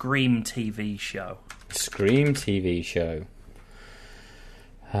Scream TV show. Scream TV show.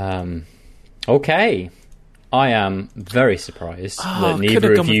 Okay. I am very surprised that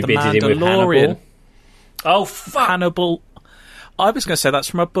neither of you bidded in with Hannibal. Oh, fuck! Hannibal. I was going to say that's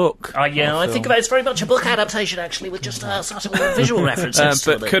from a book. I think about it's very much a book adaptation, actually, with just sort of visual references.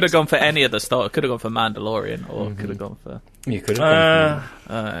 But could have gone for any of the start. Could have gone for Mandalorian, or could have gone for... You could have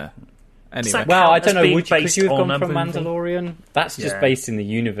gone for... Anyway. Well, I don't know. Could you have gone for Mandalorian? That's just based in the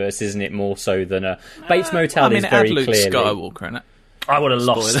universe, isn't it? More so than a Bates Motel is very Luke clearly. Skywalker in it. I would have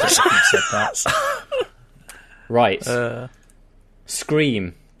lost it if you said that. Right.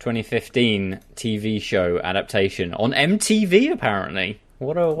 Scream 2015 TV show adaptation on MTV. Apparently,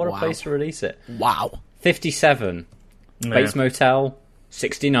 what a place to release it. Wow. 57. Bates Motel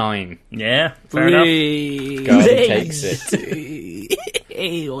 69. Yeah, fair enough. Garden takes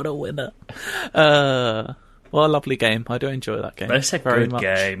it. What a winner. What a lovely game. I do enjoy that game. That's a very good much.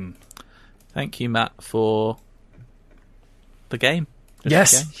 game. Thank you, Matt, for the game.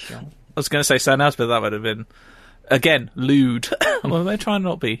 Yes. I was going to say something else, but that would have been, again, lewd. Well, we're trying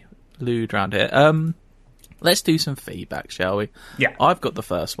not to be lewd around here. Let's do some feedback, shall we? Yeah. I've got the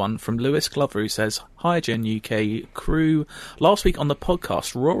first one from Lewis Glover, who says, "Hi, Gen UK crew. Last week on the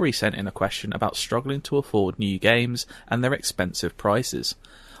podcast, Rory sent in a question about struggling to afford new games and their expensive prices.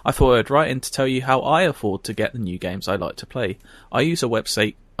 I thought I'd write in to tell you how I afford to get the new games I like to play. I use a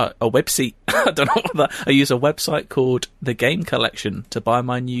website. I don't know what that. I use a website called The Game Collection to buy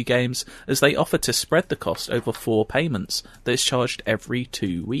my new games, as they offer to spread the cost over 4 payments that is charged every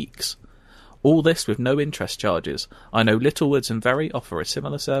 2 weeks. All this with no interest charges. I know Littlewoods and Very offer a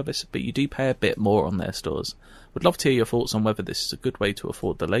similar service, but you do pay a bit more on their stores. Would love to hear your thoughts on whether this is a good way to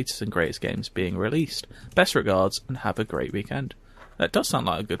afford the latest and greatest games being released. Best regards, and have a great weekend." That does sound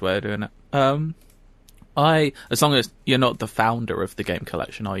like a good way of doing it. As long as you're not the founder of the Game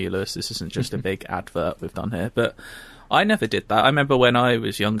Collection, are you, Lewis? This isn't just a big advert we've done here. But I never did that. I remember when I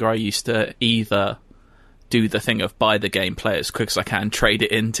was younger, I used to either do the thing of buy the game, play it as quick as I can, trade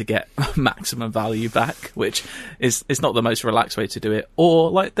it in to get maximum value back, which is not the most relaxed way to do it.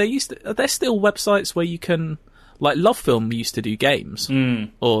 Or like there's still websites where you can, like Love Film used to do games,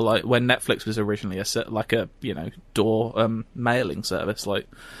 or like when Netflix was originally a door mailing service. Like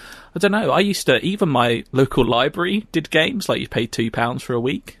I don't know, I used to, even my local library did games. Like you paid £2 for a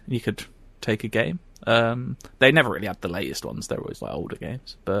week, and you could take a game. They never really had the latest ones. They were always like older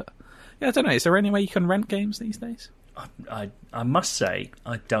games, but. Yeah, I don't know. Is there any way you can rent games these days? I must say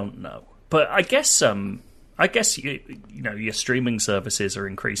I don't know, but I guess your streaming services are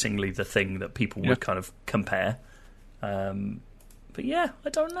increasingly the thing that people would kind of compare. But yeah, I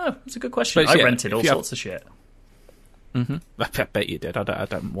don't know. It's a good question. I rented all sorts of shit. Mm-hmm. I bet you did. I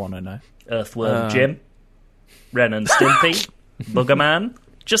don't want to know. Earthworm Jim, Ren and Stimpy, Boogerman.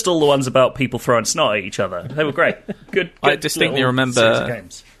 Just all the ones about people throwing snot at each other. They were great. Good. I distinctly remember.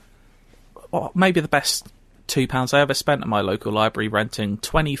 Games. Maybe the best £2 I ever spent at my local library, renting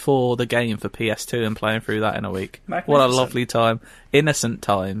 24 the game for PS2 and playing through that in a week. What a lovely time. Innocent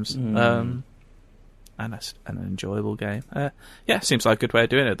times. And an enjoyable game. Seems like a good way of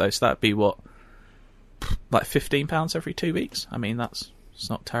doing it, though. So that'd be like £15 every 2 weeks? I mean, it's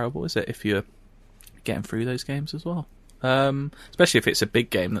not terrible, is it, if you're getting through those games as well? Especially if it's a big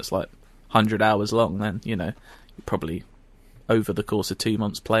game that's like 100 hours long, then, you're probably over the course of 2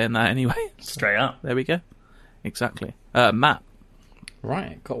 months playing that anyway. Straight up. There we go. Exactly. Matt.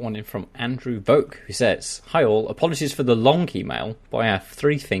 Right, got one in from Andrew Boak, who says, "Hi all, apologies for the long email, but I have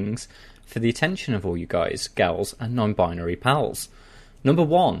 3 things for the attention of all you guys, gals, and non-binary pals. Number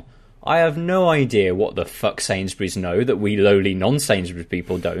 1, I have no idea what the fuck Sainsbury's know that we lowly non-Sainsbury's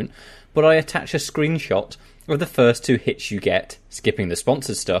people don't, but I attach a screenshot of the first 2 hits you get, skipping the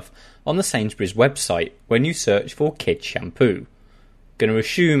sponsored stuff, on the Sainsbury's website when you search for kid shampoo. Going to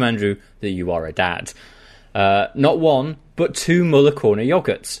assume, Andrew, that you are a dad. Not 1, but 2 Muller Corner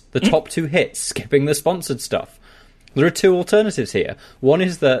yogurts. The top 2 hits, skipping the sponsored stuff. There are 2 alternatives here. One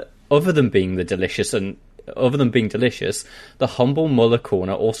is that, other than being delicious, the humble Muller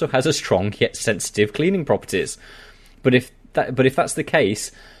Corner also has a strong yet sensitive cleaning properties. But if that's the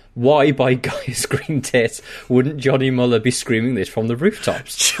case, why, by Guy's green tit, wouldn't Johnny Muller be screaming this from the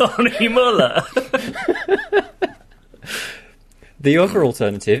rooftops? Johnny Muller! The other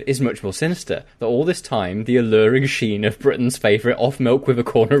alternative is much more sinister, that all this time the alluring sheen of Britain's favourite off-milk with a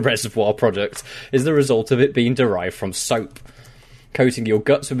corner reservoir product is the result of it being derived from soap, coating your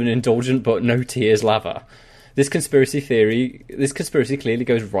guts with an indulgent but no tears lather. This conspiracy clearly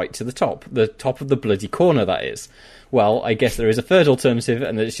goes right to the top of the bloody corner, that is. Well, I guess there is a third alternative,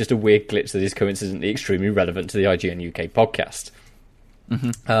 and that it's just a weird glitch that is coincidentally extremely relevant to the IGN UK podcast.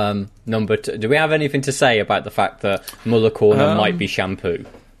 Mm-hmm. Number 2, do we have anything to say about the fact that Muller Corner might be shampoo?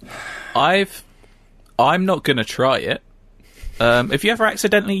 I'm not going to try it. Have you ever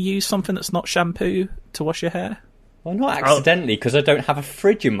accidentally used something that's not shampoo to wash your hair? Well, not accidentally, because I don't have a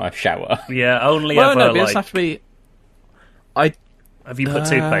fridge in my shower. Yeah, only well, ever, no, but it doesn't have to be... Have you put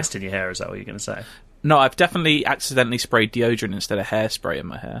toothpaste in your hair, is that what you're going to say? No, I've definitely accidentally sprayed deodorant instead of hairspray in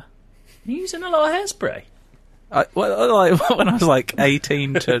my hair. You're using a lot of hairspray? When I was like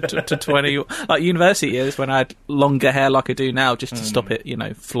 18 to 20, like university years, when I had longer hair like I do now, just to stop it,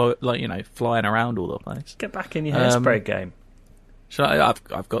 flying around all the place. Get back in your hairspray game.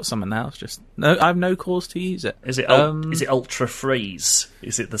 I've got something now. It's just I have no cause to use it. Is it Ultra Freeze?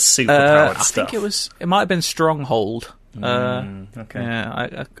 Is it the superpowered stuff? I think it might have been Stronghold. Okay.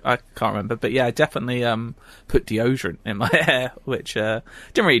 Yeah, I can't remember, but yeah, I definitely put deodorant in my hair, which didn't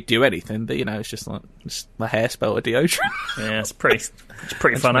really do anything, but it's just like my hair smelled of deodorant. Yeah, it's pretty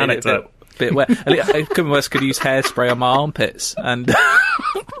fun anecdote. Bit wet. I could use hairspray on my armpits, and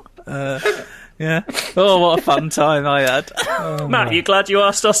yeah. Oh, what a fun time I had. Matt, you glad you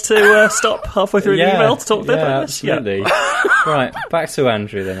asked us to stop halfway through the email to talk about this? Absolutely. Right, back to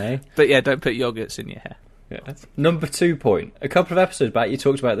Andrew then, eh? But yeah, don't put yogurts in your hair. Yeah. Number 2 point. A couple of episodes back, you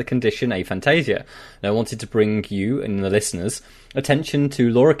talked about the condition aphantasia. And I wanted to bring you and the listeners attention to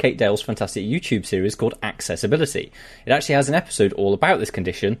Laura Kate Dale's fantastic YouTube series called Accessibility. It actually has an episode all about this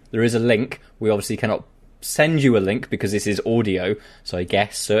condition. There is a link. We obviously cannot send you a link because this is audio, so I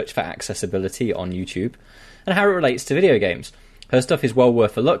guess search for Accessibility on YouTube, and how it relates to video games. Her stuff is well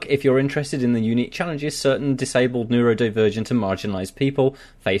worth a look if you're interested in the unique challenges certain disabled, neurodivergent and marginalised people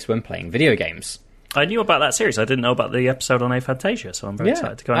face when playing video games. I knew about that series. I didn't know about the episode on aphantasia, so I'm very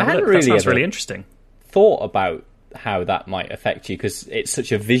excited to go and have a look. Really that sounds really interesting. Thought about how that might affect you, because it's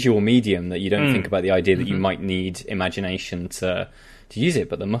such a visual medium that you don't think about the idea that you might need imagination to to use it,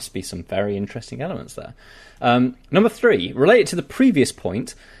 but there must be some very interesting elements there. Number 3, related to the previous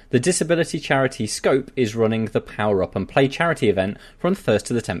point, the disability charity Scope is running the Power Up and Play charity event from the 1st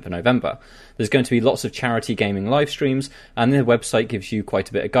to the 10th of November. There's going to be lots of charity gaming live streams, and the website gives you quite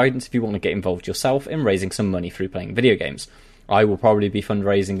a bit of guidance if you want to get involved yourself in raising some money through playing video games. I will probably be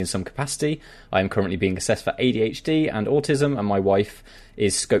fundraising in some capacity. I am currently being assessed for ADHD and autism, and my wife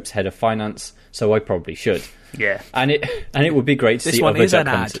is Scope's head of finance, so I probably should. Yeah. And it would be great to see other duck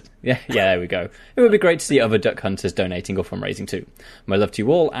hunters. Yeah, there we go. It would be great to see other duck hunters donating or fundraising too. My love to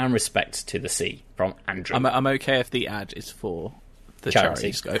you all, and respect to the sea. From Andrew. I'm okay if the ad is for the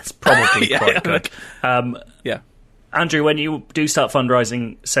Charity. Scope. It's probably quite good. Yeah. Andrew, when you do start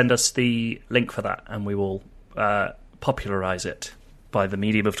fundraising, send us the link for that, and we will popularise it by the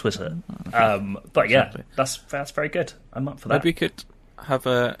medium of Twitter. But yeah, that's very good. I'm up for that. Maybe we could have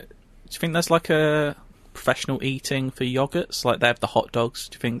a... Do you think there's like a professional eating for yogurts? Like they have the hot dogs.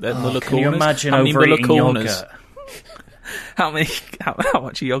 Do you think they're Muller Can you corners? imagine How many overeating Muller corners? yogurt? How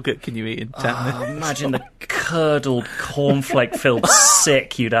much yogurt can you eat in 10 minutes? Imagine the curdled, cornflake-filled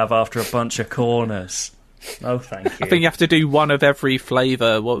sick you'd have after a bunch of corners. No, thank you. I think you have to do one of every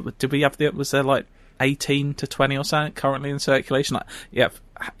flavour. What did we have? Was there like 18 to 20 or something currently in circulation? Like, yeah.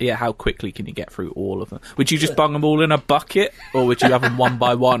 How quickly can you get through all of them? Would you just bung them all in a bucket, or would you have them one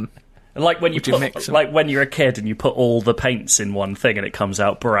by one? Like when when you're a kid and you put all the paints in one thing and it comes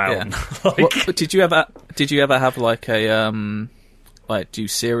out brown. Yeah. Did you ever have like a do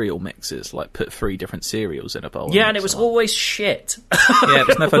cereal mixes, like put 3 different cereals in a bowl? Yeah, and it was always shit. Yeah, it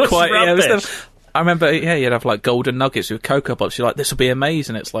was never quite. Yeah, it was never, I remember. Yeah, you'd have like golden nuggets with Cocoa Pops. You're like, this will be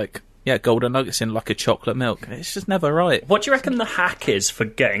amazing. It's like, yeah, golden nuggets in like a chocolate milk. It's just never right. What do you reckon the hack is for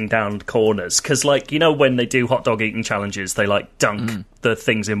getting down corners? Because, like, you know, when they do hot dog eating challenges, they like dunk the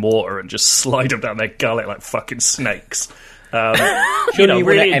things in water and just slide them down their gullet like fucking snakes.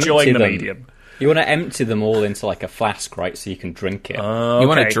 Really enjoying the medium. You want to empty them all into like a flask, right? So you can drink it. You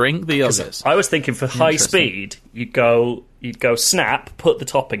want to drink the others? I was thinking for high speed, you'd go snap, put the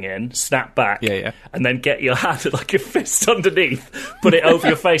topping in, snap back, and then get your hand at like your fist underneath, put it over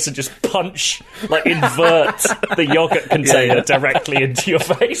your face, and just punch, like invert the yogurt container directly into your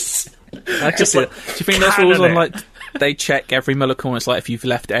face. Just like, do you think those rules on like they check every Muller corner? It's like if you've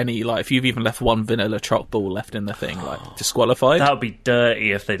left any, like if you've even left one vanilla choc ball left in the thing, like disqualified. That would be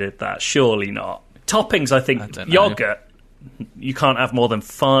dirty if they did that. Surely not. Toppings, I think yogurt. You can't have more than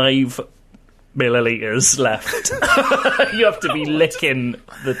 5 millilitres left. You have to be licking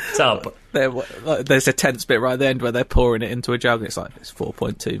the tub. There's a tense bit right at the end where they're pouring it into a jug and it's like, it's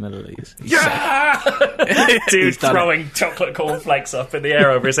 4.2 millilitres. Yeah! Dude throwing chocolate cornflakes up in the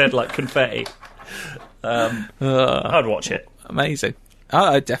air over his head like confetti. I'd watch it. Amazing.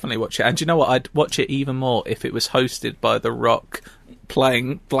 I'd definitely watch it. And do you know what? I'd watch it even more if it was hosted by The Rock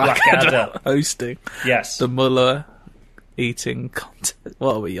playing Blackadder hosting. Yes. The Muller eating content.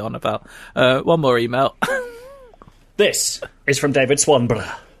 What are we on about? One more email. This is from David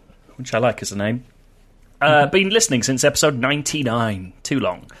Swanborough, which I like as a name. Been listening since episode 99. Too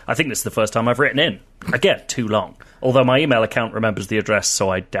long. I think this is the first time I've written in. Again, too long. Although my email account remembers the address, so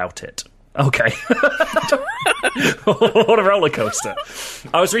I doubt it. Okay. What a roller coaster.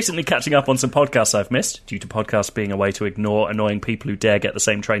 I was recently catching up on some podcasts I've missed, due to podcasts being a way to ignore annoying people who dare get the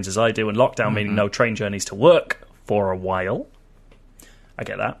same trains as I do, and lockdown meaning no train journeys to work for a while. I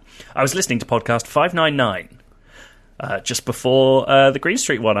get that. I was listening to podcast 599 just before the Green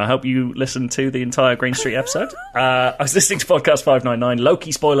Street one. I hope you listened to the entire Green Street episode. I was listening to podcast 599,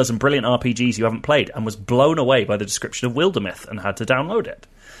 Loki spoilers and brilliant RPGs you haven't played, and was blown away by the description of Wildermyth and had to download it.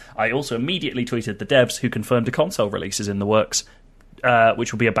 I also immediately tweeted the devs, who confirmed a console release is in the works,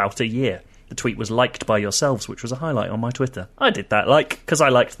 which will be about a year. The tweet was liked by yourselves, which was a highlight on my Twitter. I did that, because I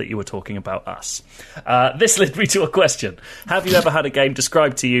liked that you were talking about us. This led me to a question. Have you ever had a game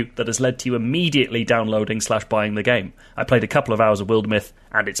described to you that has led to you immediately downloading/buying the game? I played a couple of hours of Wildermyth,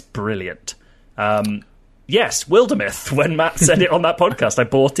 and it's brilliant. Yes, Wildermyth, when Matt said it on that podcast. I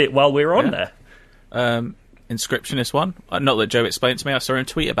bought it while we were on there. Inscriptionist one. Not that Joe explained to me. I saw him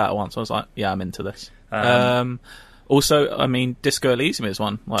tweet about it once. I was like, yeah, I'm into this. Also, I mean, Disco Elysium is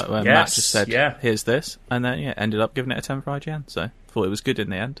one. Like when Matt just said, here's this. And then, ended up giving it a 10 for IGN. So, thought it was good in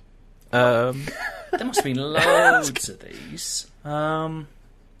the end. There must have been loads of these.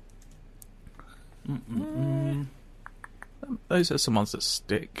 Those are some ones that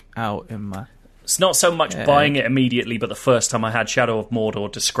stick out in my... It's not so much buying it immediately, but the first time I had Shadow of Mordor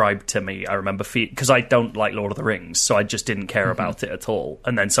described to me, I remember, because I don't like Lord of the Rings, so I just didn't care about it at all.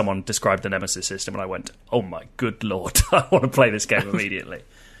 And then someone described the Nemesis system, and I went, oh my good lord, I want to play this game immediately.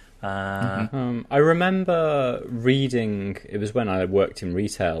 I remember reading, it was when I worked in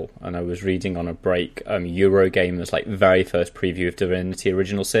retail, and I was reading on a break Eurogamer's like very first preview of Divinity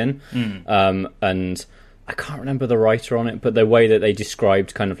Original Sin, and I can't remember the writer on it, but the way that they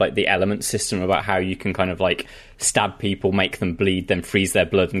described kind of like the element system about how you can kind of like stab people, make them bleed, then freeze their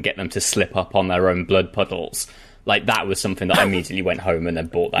blood and get them to slip up on their own blood puddles. Like, that was something that I immediately went home and then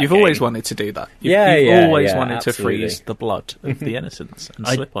bought that You've game. always wanted to do that. You've always wanted to freeze the blood of the innocents and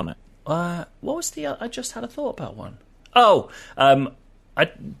slip on it. What was the... I just had a thought about one.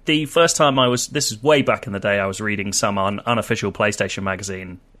 The first time this is way back in the day, I was reading some unofficial PlayStation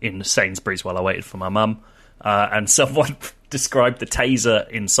magazine in Sainsbury's while I waited for my mum, and someone described the taser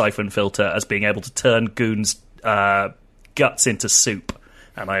in Siphon Filter as being able to turn goons' guts into soup,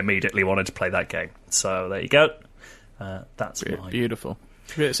 and I immediately wanted to play that game. So there you go. That's beautiful.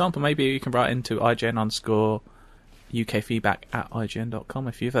 For example, maybe you can write into IGN_UK feedback at IGN.com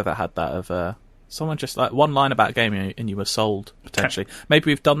if you've ever had that of someone just like one line about a game and you were sold, potentially. Maybe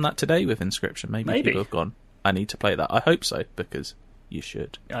we've done that today with Inscription. Maybe people have gone, I need to play that. I hope so, because you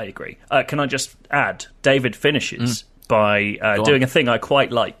should. I agree. Can I just add, David finishes by doing a thing I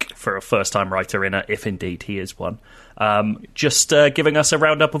quite like for a first-time writer if indeed he is one. Just giving us a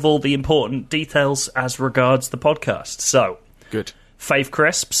roundup of all the important details as regards the podcast. So, good. Fave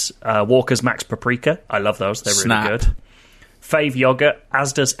crisps, Walker's Max Paprika. I love those. They're really good. Fave yogurt,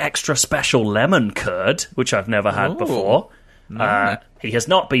 Asda's extra special lemon curd, which I've never had before. No. He has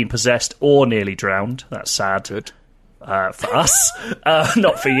not been possessed or nearly drowned. That's sad. Good. For us,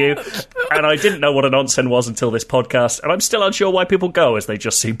 not for you. And I didn't know what an onsen was until this podcast, and I'm still unsure why people go, as they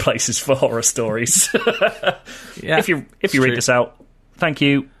just see places for horror stories. If you read this out, thank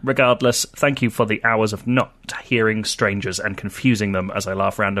you. Regardless, thank you for the hours of not hearing strangers and confusing them as I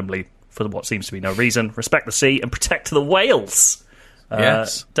laugh randomly for what seems to be no reason. Respect the sea and protect the whales.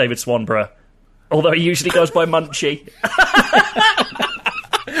 Yes. David Swanborough, although he usually goes by Munchie.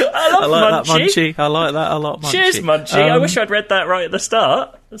 I like Munchie. I like that a lot, Munchie. Cheers, Munchie. I wish I'd read that right at the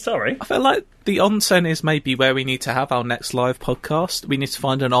start. Sorry. I feel like the onsen is maybe where we need to have our next live podcast. We need to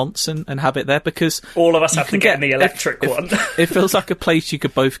find an onsen and have it there, because all of us have to get in the electric one. It feels like a place you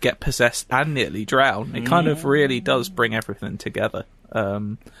could both get possessed and nearly drown. It kind of really does bring everything together.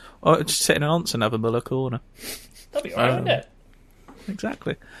 Or just sit in an onsen, have a Muller corner. That'd be alright, wouldn't it?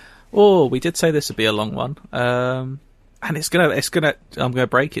 Exactly. Oh, we did say this would be a long one. And it's gonna. I'm gonna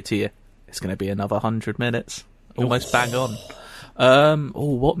break it to you. It's gonna be another 100 minutes, almost bang on.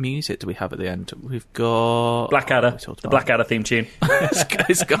 What music do we have at the end? We've got Blackadder, the Blackadder theme tune.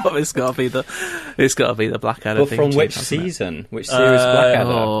 it's got to be the Blackadder. But theme from tune, which season? Which series?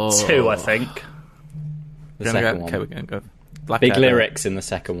 Blackadder? 2, I think. The second one. Okay, we're gonna go. Blackadder. Big lyrics in the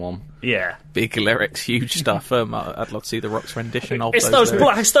second one. Yeah, big lyrics, huge stuff. I'd love to see the Rock's rendition of it's those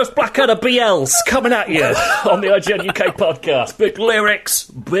Blackadder BLs coming at you on the IGN UK podcast. Big lyrics,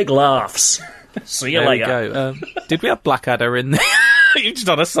 big laughs. See you later. There we go. Did we have Blackadder in there? You just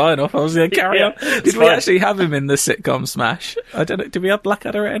on a sign off. I was going to carry on. Did we actually have him in the sitcom Smash? I don't know. Did we have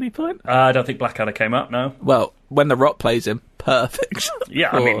Blackadder at any point? I don't think Blackadder came up. No. Well, when The Rock plays him, perfect. Yeah,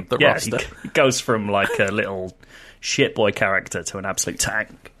 I mean, he goes from like a little shitboy character to an absolute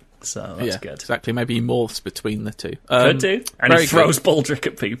tank. So that's good. Exactly. Maybe he morphs between the two. Could do. And he throws Baldrick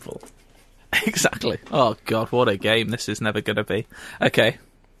at people. Exactly. Oh, God, what a game this is never going to be. Okay,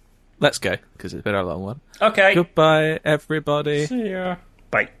 let's go, because it's been a long one. Okay. Goodbye, everybody. See ya.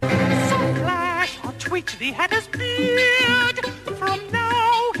 Bye. Some clash or tweet he had his beard. From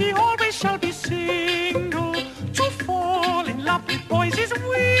now he always shall be single. To fall in love with boys is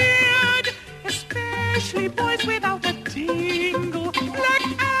weird, especially boys without a dingle.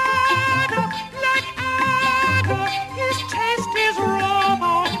 Blackadder, his taste is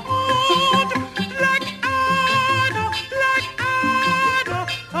rather odd. Blackadder,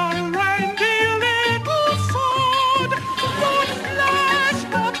 a randy little sod. Lord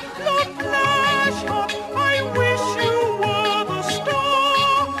Flashheart, I wish you were the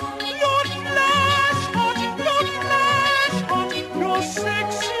star. Lord Flashheart, you're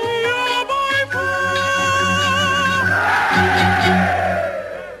sexier by far.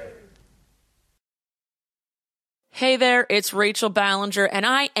 Hey there, it's Rachel Ballinger, and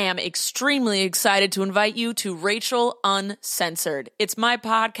I am extremely excited to invite you to Rachel Uncensored. It's my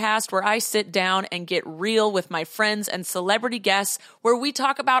podcast where I sit down and get real with my friends and celebrity guests, where we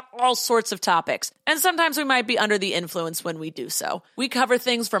talk about all sorts of topics. And sometimes we might be under the influence when we do so. We cover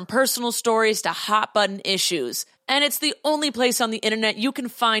things from personal stories to hot button issues. and it's the only place on the internet you can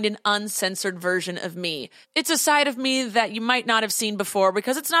find an uncensored version of me. It's a side of me that you might not have seen before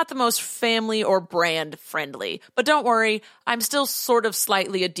because it's not the most family or brand friendly. But don't worry, I'm still sort of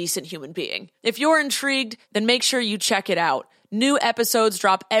slightly a decent human being. If you're intrigued, then make sure you check it out. New episodes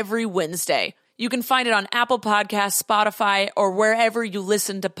drop every Wednesday. You can find it on Apple Podcasts, Spotify, or wherever you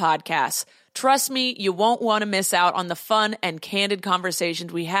listen to podcasts. Trust me, you won't want to miss out on the fun and candid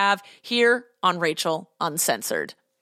conversations we have here on Rachel Uncensored.